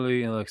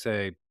similarly in, like,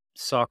 say,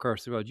 soccer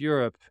throughout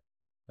Europe.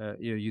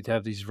 You'd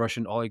have these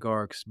Russian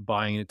oligarchs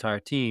buying entire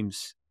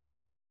teams.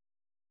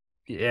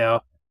 Yeah,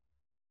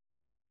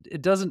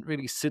 it doesn't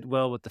really sit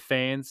well with the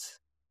fans.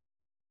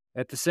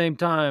 At the same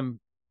time,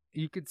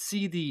 you could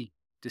see the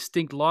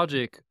distinct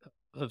logic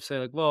of, say,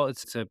 like, well,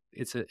 it's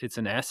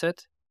an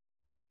asset,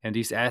 and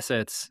these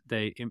assets,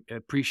 they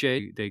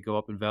appreciate, they go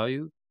up in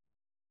value.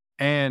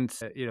 And,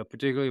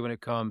 particularly when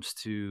it comes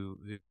to,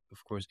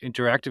 of course,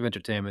 interactive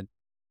entertainment,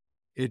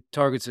 it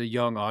targets a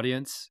young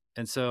audience.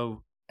 And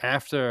so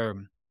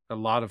after a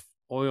lot of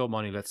oil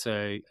money, let's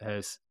say,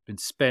 has been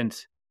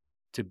spent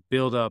to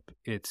build up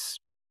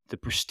the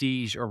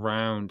prestige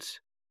around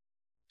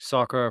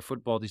soccer,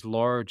 football, these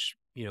large,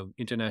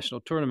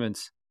 international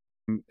tournaments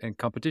and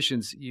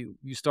competitions,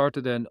 you start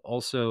to then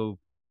also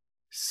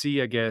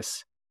see, I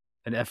guess,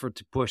 an effort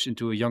to push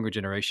into a younger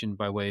generation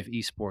by way of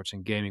esports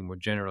and gaming more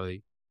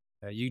generally.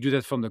 You do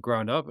that from the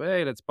ground up.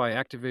 Hey, let's buy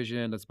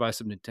Activision. Let's buy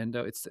some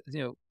Nintendo. It's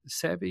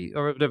Savvy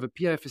or whatever.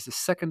 PF is the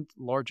second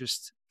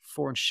largest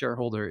foreign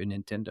shareholder in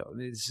Nintendo. I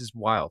mean, this is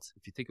wild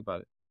if you think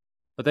about it.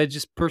 But they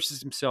just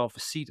purchased himself a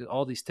seat at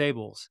all these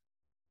tables,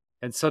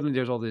 and suddenly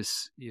there's all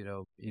this,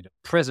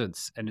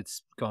 presence, and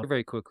it's gone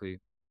very quickly.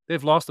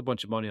 They've lost a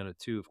bunch of money on it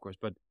too, of course,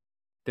 but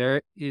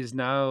there is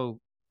now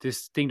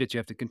this thing that you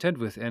have to contend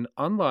with. And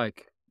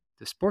unlike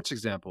the sports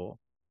example,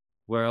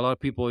 where a lot of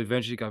people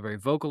eventually got very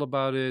vocal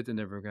about it, and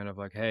they were kind of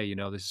like, hey,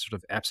 this is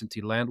sort of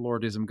absentee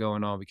landlordism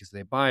going on because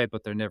they buy it,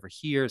 but they're never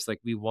here. It's like,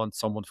 we want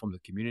someone from the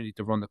community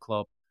to run the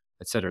club,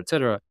 et cetera, et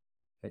cetera.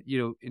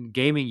 In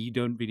gaming, you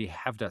don't really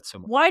have that so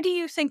much. Why do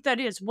you think that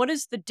is? What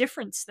is the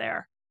difference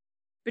there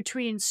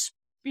between,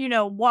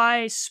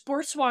 why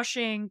sports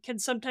washing can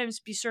sometimes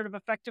be sort of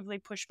effectively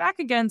pushed back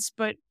against,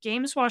 but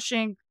games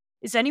washing,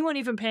 is anyone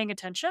even paying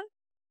attention?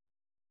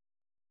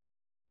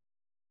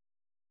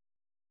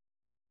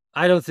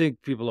 I don't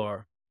think people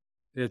are.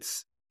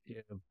 It's,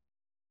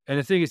 and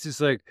the thing is, just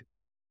like,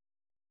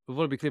 I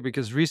want to be clear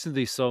because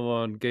recently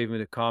someone gave me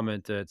the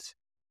comment that,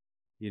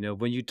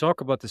 when you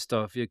talk about this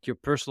stuff, your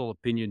personal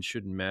opinion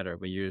shouldn't matter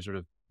when you're sort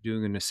of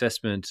doing an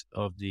assessment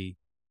of the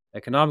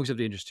economics of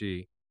the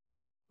industry.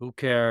 Who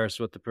cares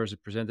what the person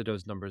presented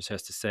those numbers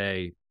has to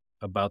say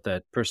about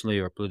that personally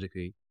or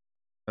politically?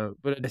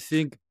 But I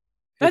think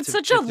That's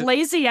such a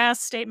lazy ass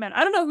statement.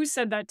 I don't know who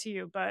said that to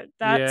you, but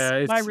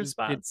that's my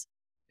response.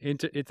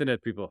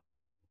 Internet people.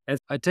 And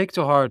I take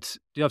to heart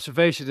the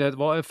observation that,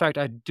 well, in fact,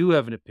 I do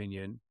have an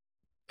opinion.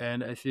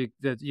 And I think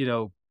that,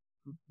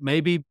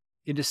 maybe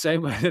in the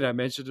same way that I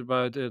mentioned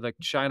about like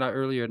China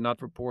earlier,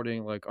 not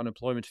reporting like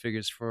unemployment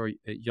figures for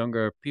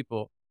younger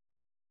people,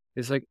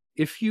 it's like,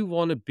 if you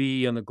want to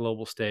be on the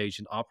global stage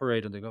and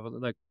operate on the global,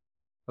 like,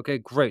 okay,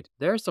 great.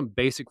 There are some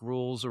basic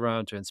rules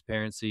around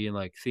transparency and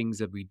like things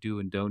that we do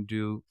and don't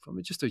do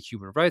from just a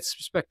human rights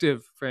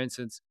perspective, for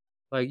instance.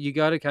 Like, you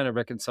got to kind of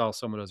reconcile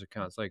some of those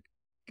accounts. Like,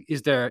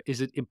 is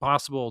it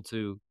impossible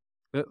to,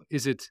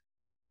 is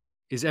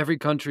every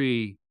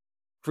country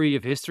free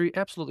of history?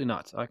 Absolutely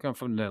not. I come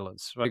from the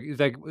Netherlands. Like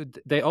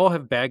they all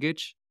have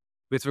baggage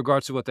with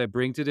regards to what they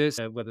bring to this,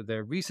 whether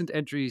they're recent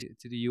entries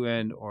to the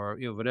UN or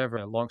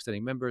whatever,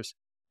 longstanding members.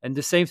 And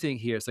the same thing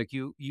here. It's like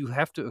you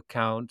have to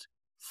account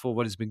for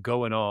what has been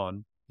going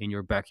on in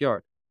your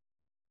backyard.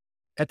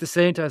 At the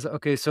same time,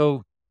 okay,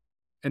 so,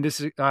 and this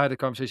is, I had a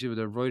conversation with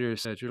a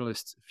Reuters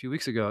journalist a few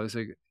weeks ago. It's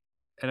like,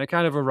 and I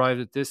kind of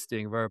arrived at this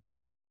thing where,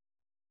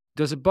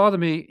 does it bother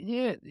me?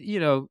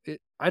 Yeah,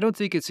 I don't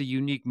think it's a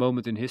unique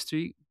moment in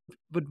history.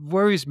 What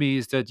worries me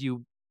is that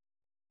you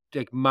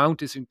like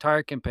mount this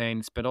entire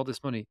campaign, spend all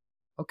this money.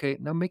 Okay,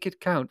 now make it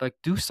count. Like,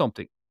 do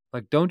something.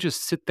 Like, don't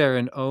just sit there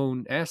and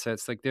own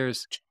assets. Like,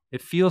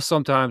 it feels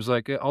sometimes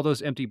like all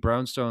those empty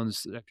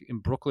brownstones in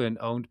Brooklyn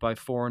owned by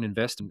foreign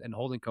investment and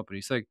holding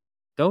companies. Like,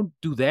 don't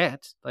do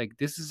that. Like,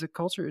 this is a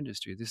culture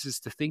industry. This is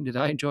the thing that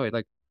I enjoy.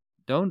 Like,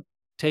 don't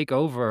take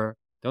over.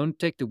 Don't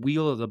take the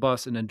wheel of the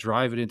bus and then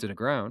drive it into the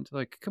ground.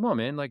 Like, come on,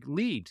 man. Like,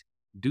 lead.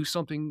 Do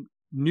something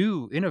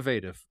new,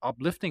 innovative,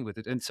 uplifting with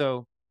it.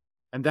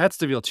 And that's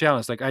the real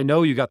challenge. Like, I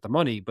know you got the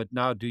money, but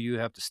now do you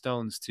have the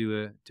stones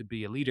to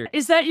be a leader?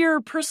 Is that your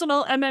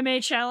personal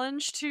MMA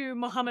challenge to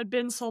Mohammed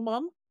bin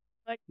Salman?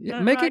 Like,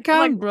 Yeah, make it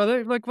count,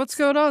 brother. Like, what's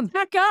going on?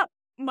 Back up,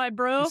 my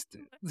bro.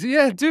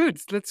 Yeah,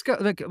 dude, let's go.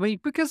 Like, I mean,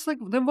 because like,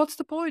 then what's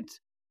the point?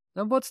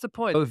 Then what's the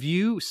point? If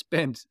you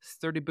spend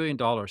 $30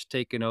 billion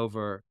taking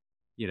over,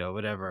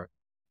 whatever,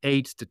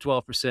 8 to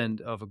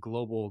 12% of a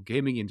global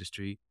gaming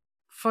industry,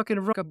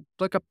 fucking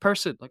like a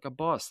person, like a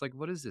boss. Like,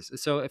 what is this?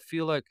 So I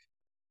feel like,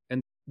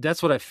 and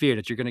that's what I fear,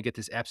 that you're going to get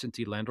this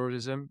absentee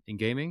landlordism in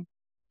gaming,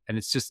 and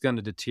it's just going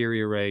to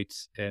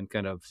deteriorate and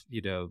kind of,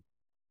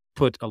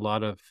 put a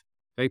lot of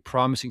very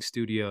promising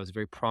studios,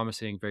 very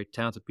promising, very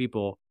talented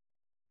people,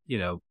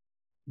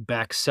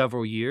 back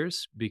several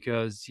years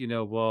because,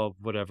 well,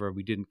 whatever,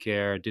 we didn't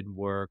care, it didn't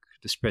work.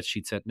 The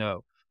spreadsheet said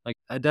no. Like,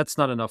 that's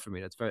not enough for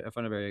me. I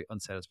find it very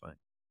unsatisfying.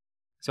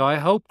 So I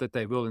hope that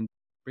they will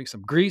bring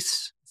some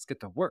grease. Let's get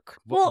to work.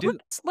 Well,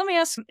 let me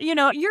ask,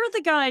 you're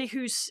the guy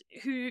who,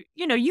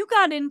 you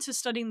got into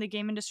studying the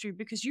game industry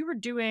because you were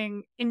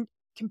doing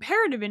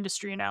comparative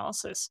industry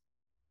analysis.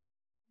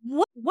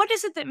 What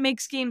is it that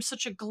makes games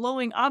such a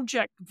glowing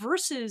object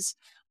versus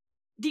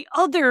the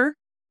other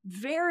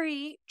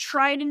very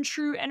tried and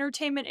true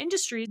entertainment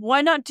industries?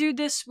 Why not do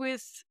this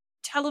with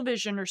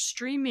television or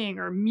streaming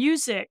or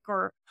music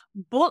or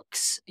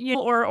books,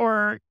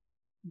 or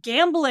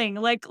gambling?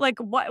 Like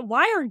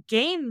why are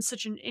games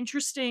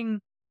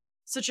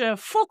such a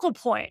focal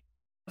point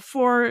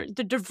for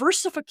the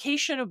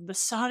diversification of the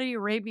Saudi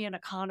Arabian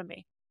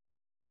economy?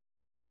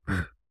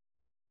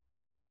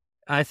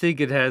 I think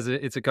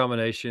it's a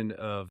combination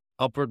of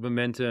upward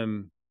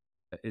momentum.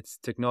 It's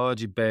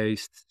technology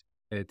based.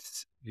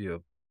 It's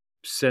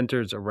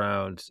centered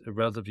around a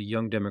relatively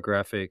young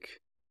demographic,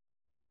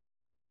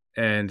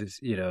 and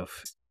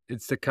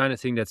it's the kind of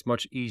thing that's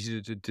much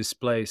easier to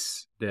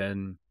displace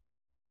than,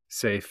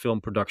 say,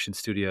 film production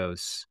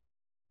studios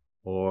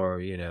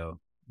or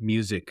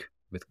music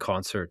with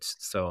concerts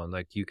and so on.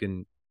 Like you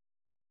can,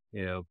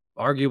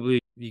 arguably,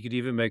 you could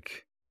even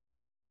make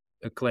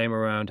a claim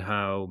around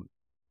how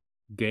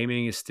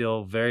gaming is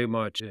still very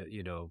much,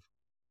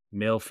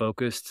 male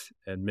focused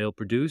and male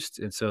produced.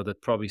 And so that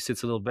probably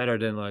sits a little better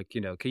than like,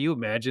 can you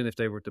imagine if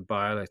they were to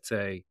buy, let's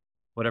say,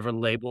 whatever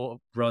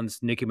label runs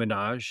Nicki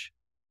Minaj,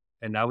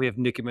 and now we have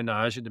Nicki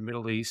Minaj in the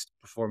Middle East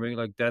performing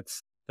like that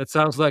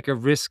sounds like a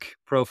risk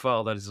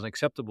profile that is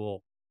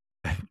unacceptable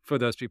for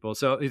those people.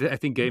 So I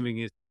think gaming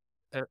is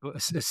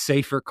a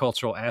safer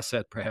cultural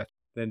asset perhaps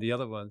than the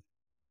other one.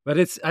 But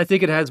I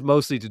think it has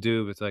mostly to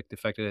do with like the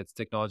fact that it's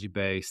technology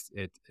based,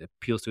 it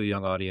appeals to a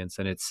young audience,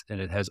 and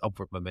it has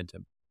upward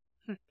momentum.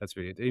 Hmm. That's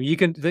really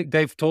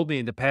they've told me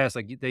in the past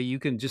like you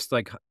can just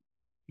like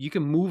you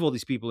can move all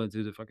these people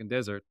into the fucking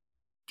desert,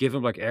 give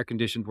them like air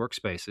conditioned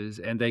workspaces,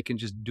 and they can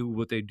just do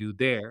what they do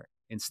there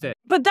instead.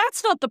 But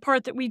that's not the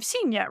part that we've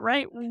seen yet,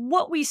 right?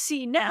 What we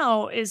see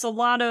now is a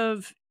lot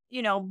of,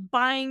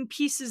 buying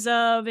pieces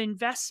of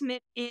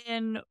investment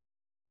in.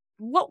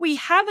 What we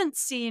haven't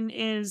seen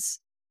is,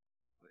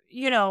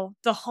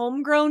 the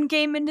homegrown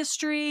game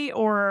industry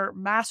or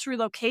mass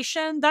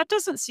relocation. That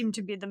doesn't seem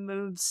to be the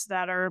moves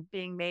that are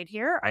being made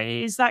here.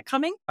 Is that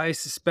coming? I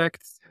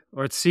suspect,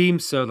 or it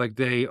seems so, like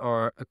they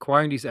are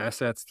acquiring these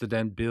assets to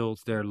then build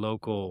their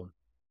local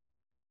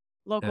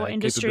Local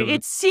industry. capability.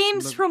 It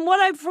seems Look- from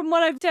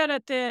what I've done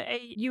at the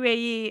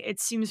UAE, it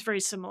seems very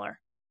similar.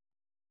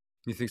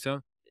 You think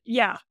so?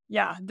 Yeah,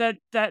 yeah. That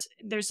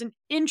there's an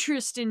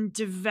interest in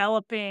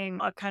developing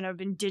a kind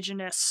of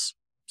indigenous,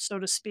 so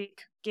to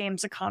speak,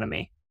 games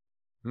economy.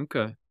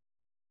 Okay.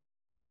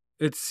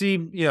 It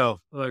seemed,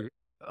 like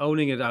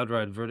owning it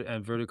outright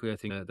and vertically. I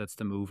think that's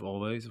the move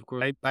always. Of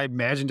course, I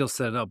imagine they'll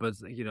set it up, but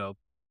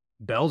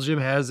Belgium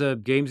has a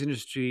games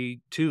industry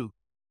too,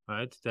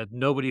 right? That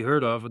nobody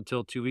heard of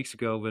until 2 weeks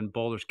ago when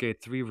Baldur's Gate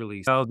 3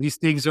 released. Now these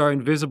things are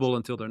invisible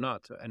until they're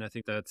not, and I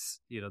think that's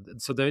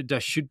so they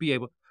should be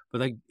able. But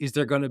like, is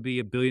there going to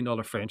be $1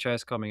 billion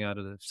franchise coming out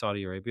of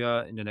Saudi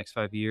Arabia in the next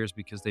 5 years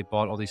because they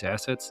bought all these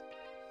assets?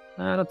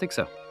 I don't think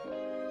so.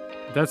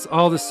 That's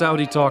all the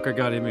Saudi talk I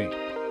got in me.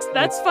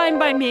 That's fine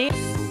by me.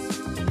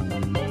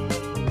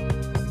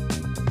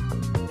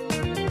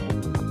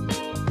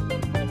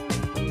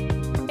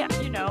 Yeah,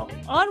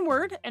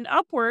 onward and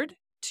upward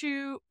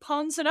to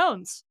pawns and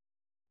owns.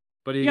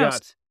 But you Yes.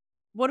 got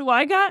What do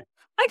I got?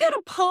 I got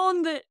a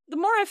pawn that the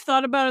more I've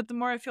thought about it, the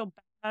more I feel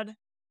bad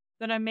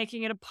that I'm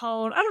making it a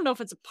pawn. I don't know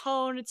if it's a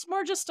pawn. It's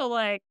more just a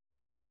like,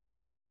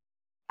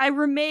 I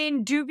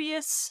remain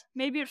dubious.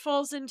 Maybe it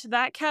falls into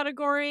that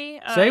category.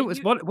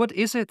 what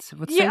is it?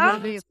 Yeah,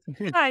 What is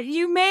it?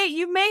 you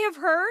may have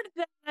heard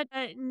that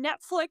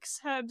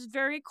Netflix has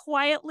very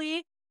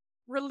quietly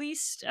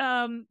released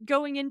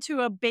going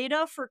into a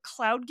beta for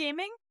cloud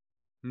gaming.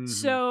 Mhm.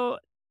 So,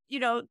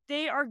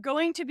 they are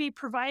going to be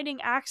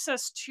providing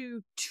access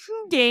to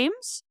 2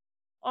 games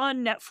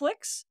on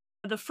Netflix.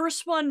 The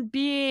first one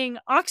being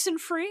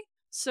Oxenfree.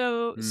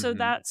 So Mhm.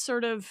 that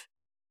sort of,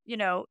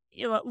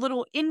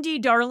 little indie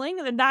darling,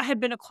 and that had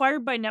been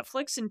acquired by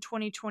Netflix in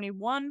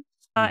 2021.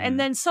 And Mhm.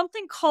 then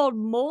something called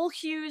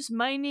Molehue's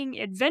Mining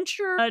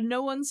Adventure.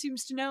 No one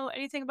seems to know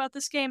anything about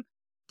this game.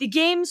 The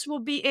games will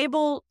be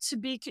able to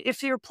be,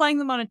 if you're playing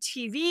them on a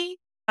TV,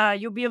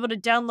 you'll be able to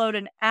download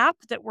an app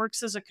that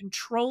works as a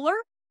controller,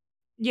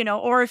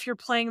 or if you're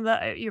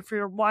if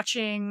you're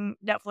watching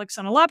Netflix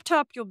on a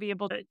laptop, you'll be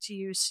able to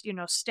use,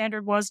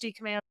 standard WASD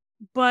command.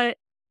 But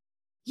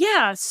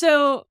yeah,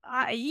 so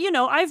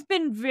I've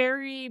been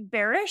very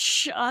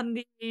bearish on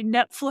the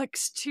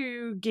Netflix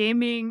to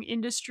gaming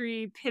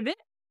industry pivot.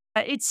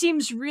 It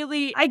seems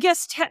really, I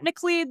guess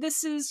technically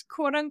this is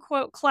quote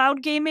unquote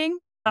cloud gaming.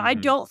 I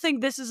Mhm. don't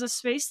think this is a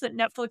space that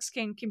Netflix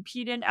can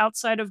compete in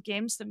outside of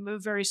games that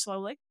move very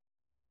slowly.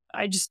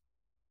 I just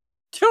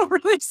don't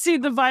really see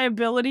the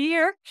viability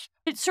here.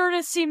 It sort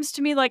of seems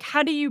to me like,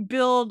 how do you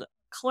build a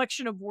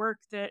collection of work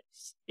that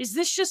is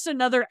this just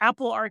another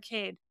Apple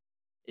Arcade?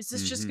 Is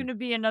this just Mhm. going to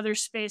be another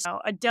space,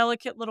 a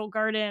delicate little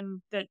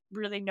garden that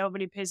really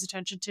nobody pays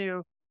attention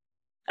to?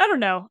 I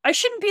don't know. I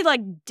shouldn't be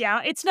like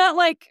down. It's not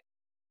like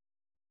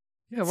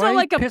Yeah, it's why are not you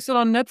like a. pissing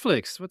on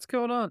Netflix? What's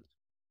going on?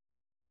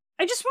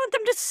 I just want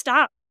them to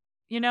stop.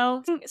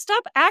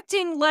 Stop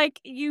acting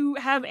like you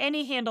have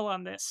any handle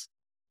on this.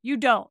 You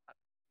don't.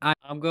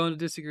 I'm going to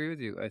disagree with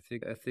you. I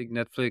think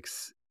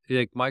Netflix,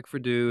 like Mike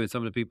Perdue and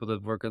some of the people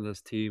that work on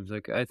those teams,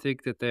 like I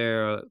think that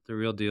they're the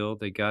real deal.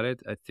 They got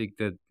it. I think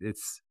that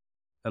it's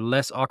a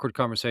less awkward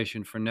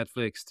conversation for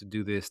Netflix to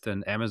do this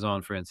than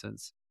Amazon, for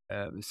instance.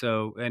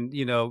 So, and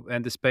you know,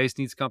 and the space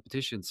needs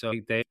competition. So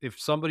if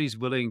somebody's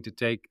willing to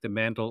take the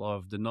mantle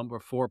of the number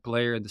 4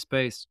 player in the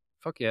space,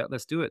 fuck yeah,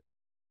 let's do it.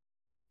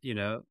 You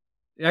know,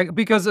 yeah,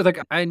 because like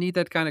I need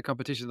that kind of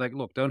competition. Like,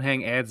 look, don't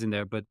hang ads in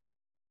there, but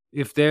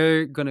if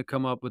they're gonna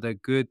come up with a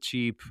good,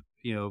 cheap,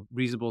 you know,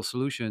 reasonable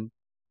solution,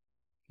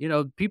 you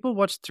know, people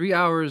watch 3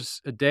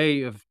 hours a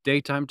day of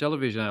daytime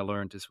television. I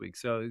learned this week.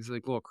 So it's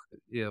like, look,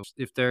 you know,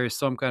 if there is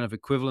some kind of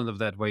equivalent of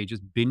that where you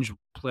just binge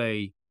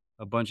play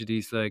a bunch of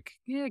these, like,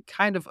 yeah,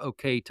 kind of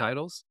okay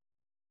titles,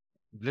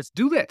 let's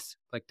do that.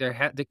 Like,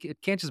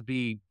 it can't just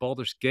be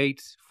Baldur's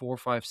Gate 4,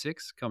 5,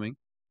 6 coming.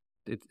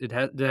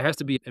 There has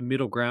to be a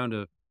middle ground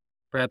of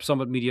perhaps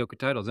somewhat mediocre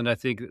titles, and I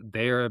think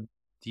they are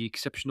the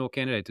exceptional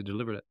candidate to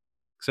deliver that.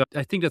 So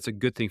I think that's a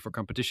good thing for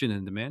competition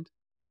and demand.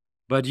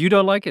 But you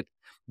don't like it.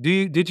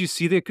 Did you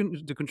see the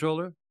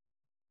controller?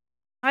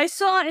 I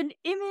saw an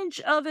image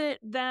of it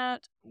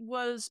that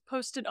was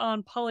posted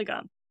on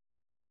Polygon.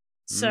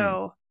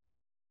 So,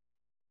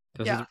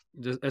 yeah.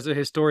 As a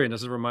historian,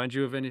 does it remind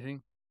you of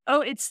anything?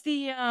 Oh, it's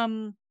the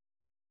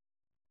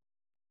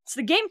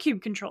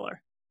GameCube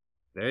controller.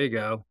 There you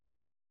go.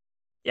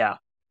 Yeah.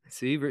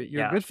 See, you're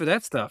Yeah. good for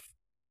that stuff.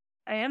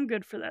 I am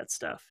good for that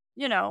stuff.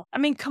 You know, I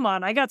mean, come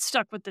on, I got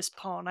stuck with this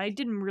pawn. I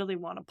didn't really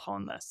want to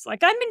pawn this. Like,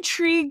 I'm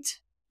intrigued,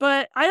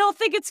 but I don't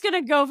think it's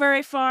gonna go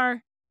very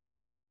far.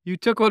 You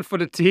took one for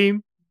the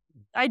team?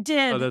 I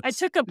did. I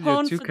took a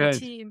pawn too for kind. the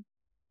team.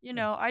 You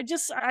know,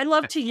 I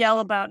love to yell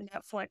about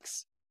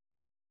Netflix.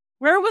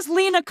 Where was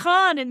Lena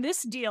Khan in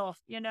this deal?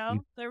 You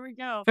know, there we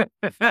go.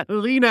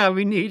 Lena,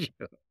 we need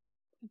you.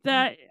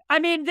 I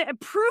mean, the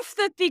proof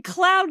that the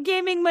cloud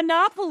gaming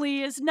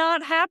monopoly is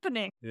not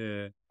happening.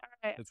 Yeah.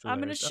 All right, That's I'm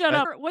gonna hilarious. shut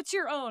up. What's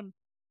your own?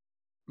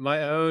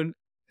 My own.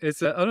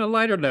 It's on a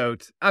lighter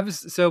note.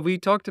 So we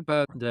talked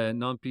about the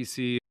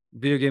non-PC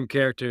video game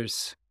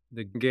characters,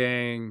 the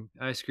gang,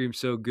 ice cream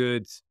so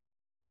good,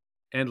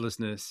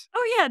 endlessness.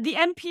 Oh yeah, the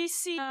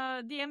NPC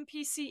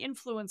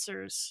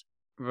influencers.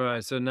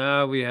 Right. So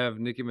now we have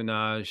Nicki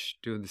Minaj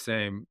doing the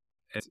same.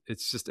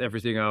 It's just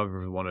everything I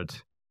ever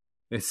wanted.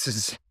 It's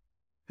just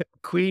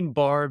Queen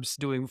Barb's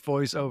doing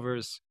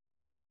voiceovers,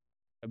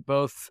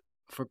 both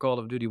for Call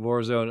of Duty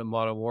Warzone and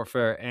Modern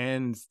Warfare,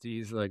 and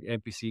these like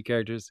NPC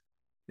characters.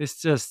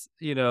 It's just,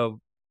 you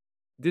know,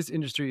 this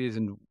industry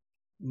isn't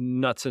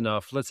nuts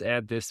enough. Let's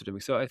add this to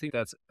it. So I think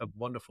that's a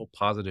wonderful,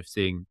 positive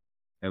thing,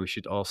 and we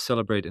should all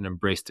celebrate and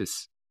embrace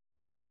this.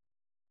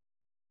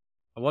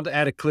 I want to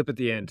add a clip at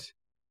the end.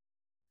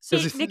 See,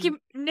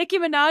 Nicki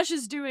Minaj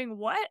is doing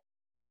what?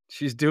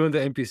 She's doing the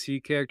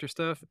NPC character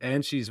stuff,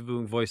 and she's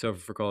doing voiceover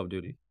for Call of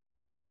Duty.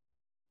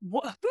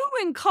 Who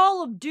in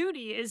Call of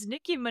Duty is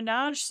Nicki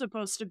Minaj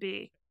supposed to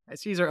be?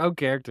 She's her own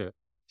character.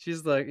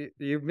 She's like,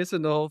 you're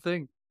missing the whole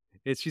thing.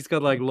 She's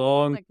got like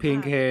long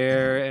pink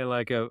hair and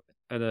like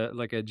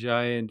a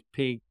giant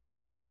pink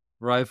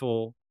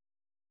rifle,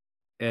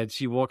 and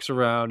she walks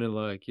around in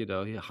like, you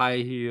know, high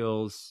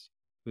heels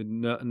with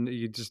nothing.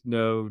 You just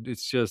know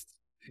it's just.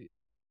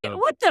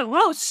 What the?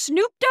 Whoa,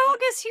 Snoop Dogg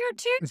is here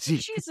too.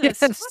 Jesus,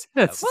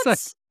 yes,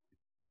 what's?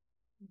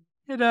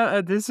 You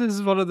know, this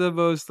is one of the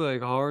most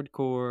like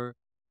hardcore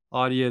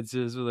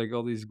audiences with like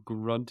all these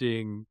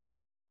grunting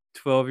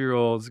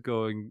 12-year-olds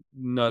going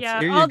nuts. Yeah,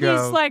 Here you all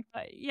go. these like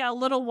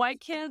little white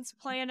kids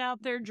playing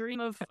out their dream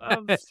of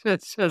it's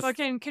just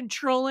fucking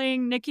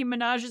controlling Nicki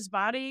Minaj's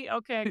body.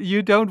 Okay.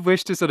 You don't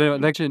wish this on an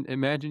election.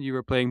 Imagine you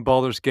were playing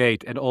Baldur's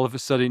Gate and all of a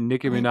sudden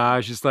Nicki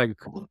Minaj is like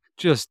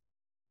just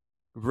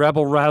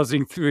rebel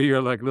rousing through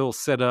your like little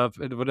setup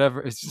and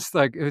whatever. It's just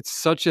like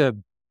it's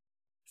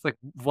like,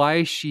 why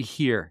is she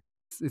here?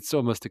 It's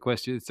almost a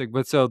question. It's like,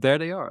 but so there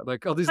they are,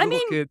 like all these little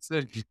kids.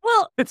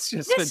 Well, it's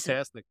just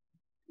fantastic.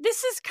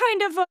 This is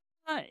kind of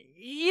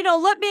you know,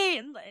 let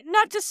me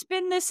not to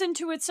spin this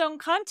into its own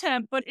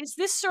content, but is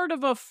this sort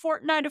of a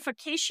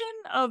Fortniteification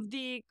of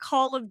the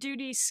Call of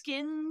Duty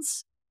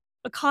skins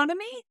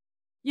economy?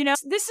 You know,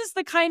 this is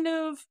the kind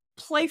of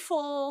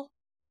playful,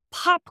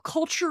 pop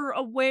culture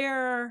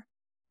aware,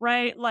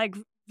 right? Like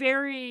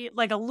very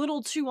like a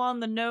little too on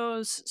the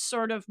nose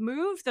sort of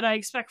move that I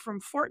expect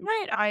from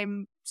Fortnite.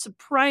 I'm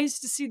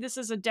surprised to see this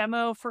as a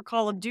demo for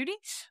Call of Duty,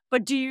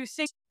 but do you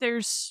think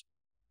this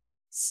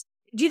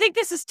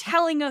is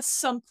telling us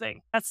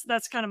something?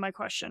 That's kind of my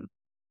question.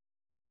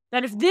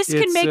 That if this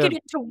can make it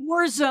into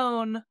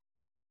Warzone,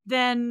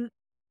 then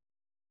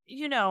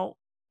you know,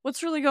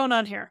 what's really going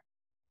on here?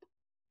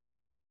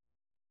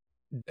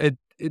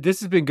 This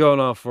has been going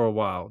on for a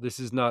while. This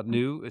is not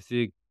new. I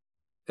think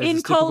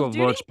in Call of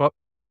Duty,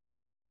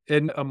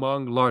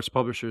 among large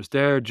publishers,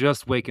 they're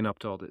just waking up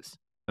to all this.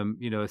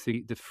 You know, I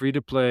think the free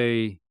to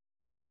play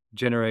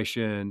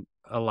generation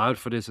allowed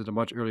for this at a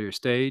much earlier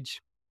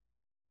stage,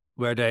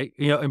 where they,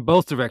 you know, in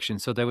both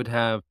directions. So they would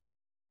have,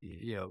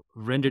 you know,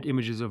 rendered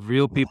images of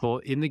real people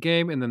in the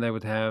game, and then they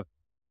would have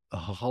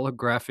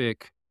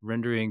holographic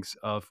renderings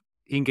of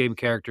in-game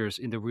characters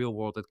in the real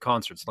world at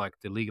concerts, like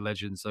the League of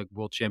Legends, like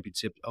World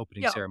Championship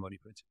opening ceremony.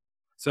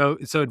 So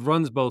it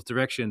runs both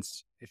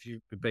directions if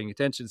you've been paying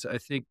attention. So I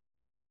think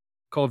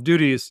Call of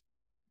Duty is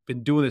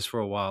been doing this for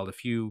a while.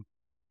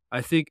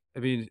 I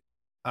mean,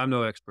 I'm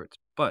no expert,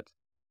 but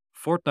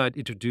Fortnite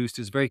introduced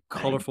this very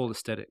colorful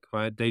aesthetic,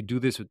 right? They do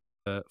this with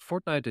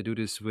Fortnite, they do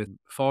this with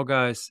Fall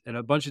Guys, and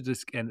a bunch of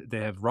this, and they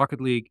have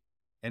Rocket League,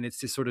 and it's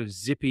this sort of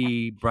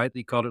zippy,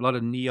 brightly colored, a lot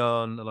of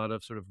neon, a lot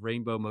of sort of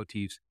rainbow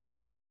motifs.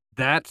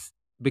 That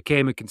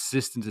became a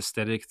consistent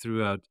aesthetic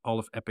throughout all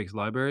of Epic's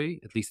library,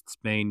 at least its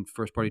main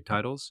first-party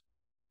titles.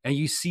 And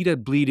you see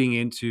that bleeding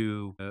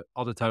into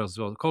other titles as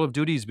well. Call of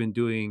Duty's been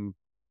doing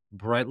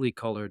brightly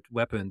colored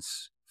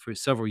weapons for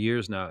several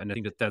years now, and I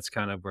think that that's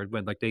kind of where it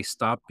went. Like, they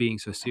stopped being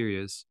so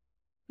serious,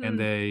 and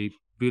they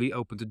really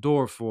opened the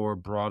door for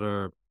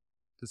broader,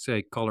 let's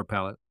say, color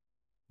palette.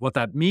 What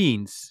that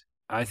means,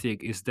 I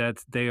think, is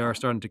that they are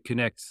starting to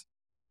connect,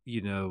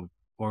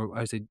 or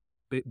I say,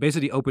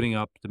 basically opening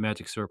up the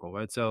magic circle,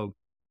 right? So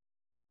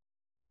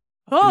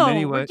in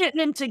many We're ways, getting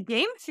into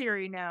game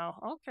theory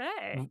now.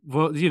 Okay.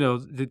 well,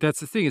 that's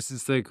the thing.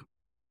 It's like,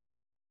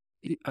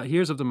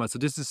 here's of the month. So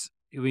this is,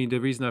 I mean, the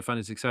reason I find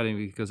this exciting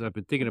because I've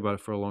been thinking about it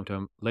for a long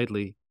time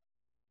lately.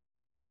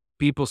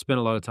 People spend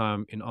a lot of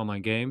time in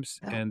online games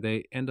and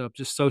they end up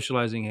just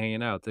socializing,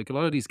 hanging out. Like, a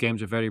lot of these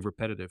games are very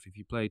repetitive. If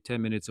you play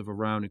 10 minutes of a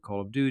round in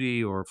Call of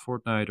Duty or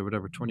Fortnite or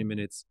whatever, 20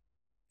 minutes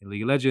in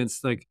League of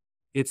Legends, like,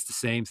 it's the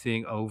same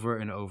thing over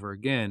and over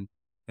again.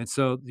 And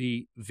so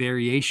the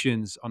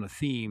variations on a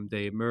theme,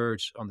 they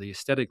emerge on the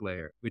aesthetic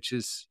layer, which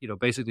is,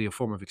 basically a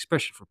form of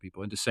expression for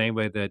people in the same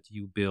way that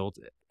you build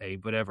a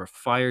whatever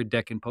fire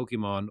deck in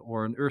Pokemon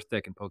or an earth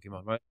deck in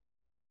Pokemon, right?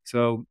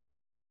 So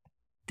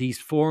these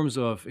forms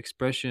of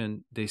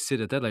expression, they sit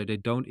at that layer. They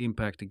don't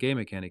impact the game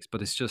mechanics,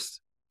 but it's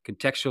just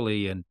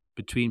contextually and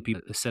between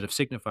people a set of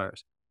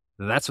signifiers.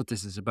 That's what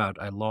this is about.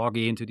 I log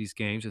into these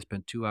games. I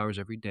spend 2 hours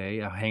every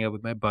day. I hang out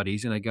with my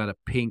buddies, and I got a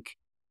pink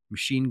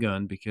machine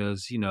gun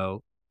because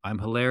I'm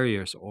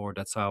hilarious, or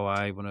that's how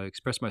I want to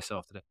express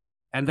myself today.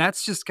 And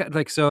that's just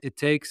like, so. It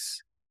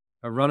takes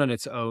a run on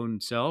its own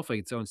self, like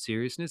its own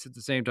seriousness. At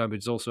the same time,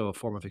 it's also a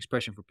form of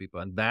expression for people,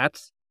 and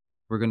that's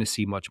we're going to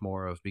see much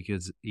more of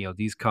because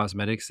these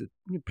cosmetics,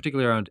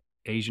 particularly around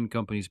Asian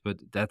companies, but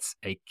that's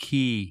a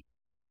key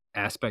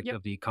aspect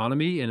of the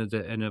economy and of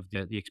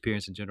the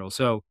experience in general.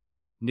 So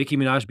Nicki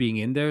Minaj being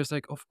in there is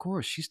like, of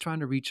course, she's trying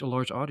to reach a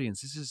large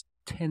audience. This is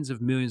tens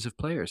of millions of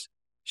players.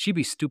 She'd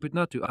be stupid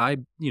not to. I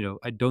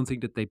don't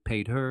think that they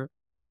paid her,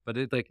 but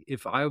like,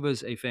 if I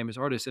was a famous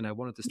artist and I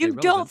wanted to stay You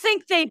relevant, don't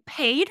think they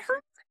paid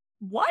her?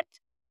 What?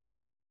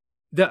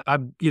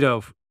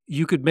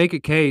 you could make a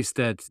case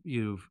that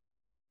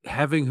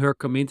having her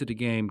come into the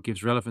game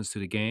gives relevance to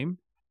the game,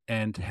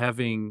 and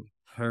having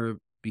her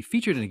be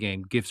featured in the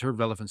game gives her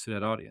relevance to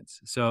that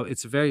audience. So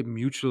it's a very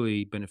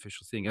mutually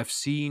beneficial thing. I've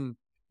seen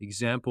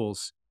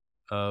examples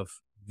of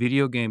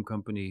video game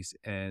companies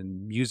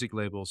and music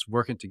labels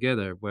working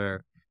together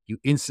where you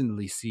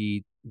instantly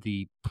see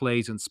the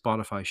plays on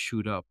Spotify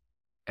shoot up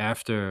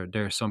after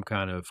there's some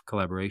kind of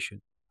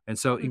collaboration. And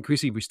so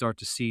increasingly we start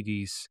to see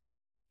these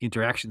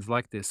interactions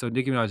like this. So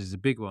Nicki Minaj is a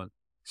big one.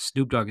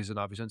 Snoop Dogg is an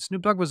obvious one.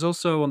 Snoop Dogg was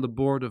also on the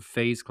board of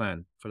FaZe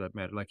Clan, for that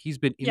matter. Like, he's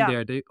been in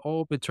there. They've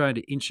all been trying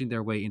to inching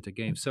their way into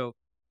games. So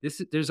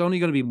there's only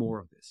going to be more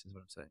of this, is what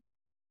I'm saying.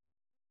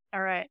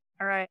 All right.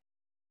 All right.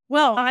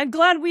 Well, I'm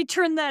glad we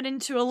turned that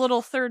into a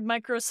little third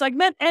micro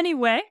segment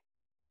anyway.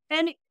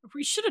 And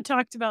we should have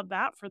talked about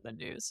that for the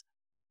news.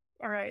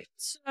 All right.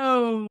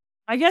 So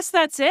I guess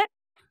that's it.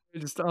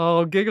 Just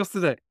all giggles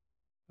today.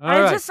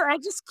 I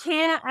just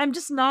can't. I'm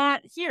just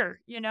not here.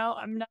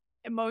 I'm not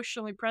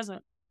emotionally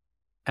present.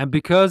 And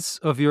because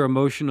of your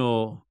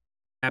emotional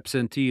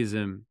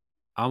absenteeism,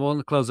 I want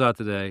to close out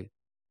today.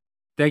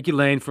 Thank you,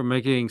 Lane, for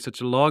making such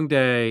a long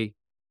day,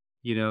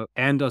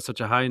 end on such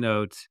a high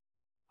note.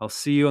 I'll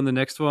see you on the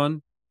next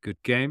one. Good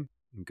game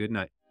and good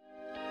night.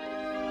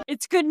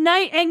 It's good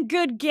night and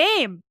good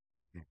game.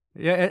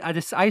 Yeah,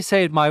 I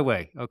say it my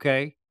way,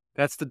 okay?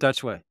 That's the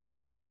Dutch way.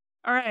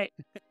 All right.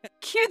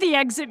 Cue the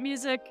exit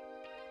music.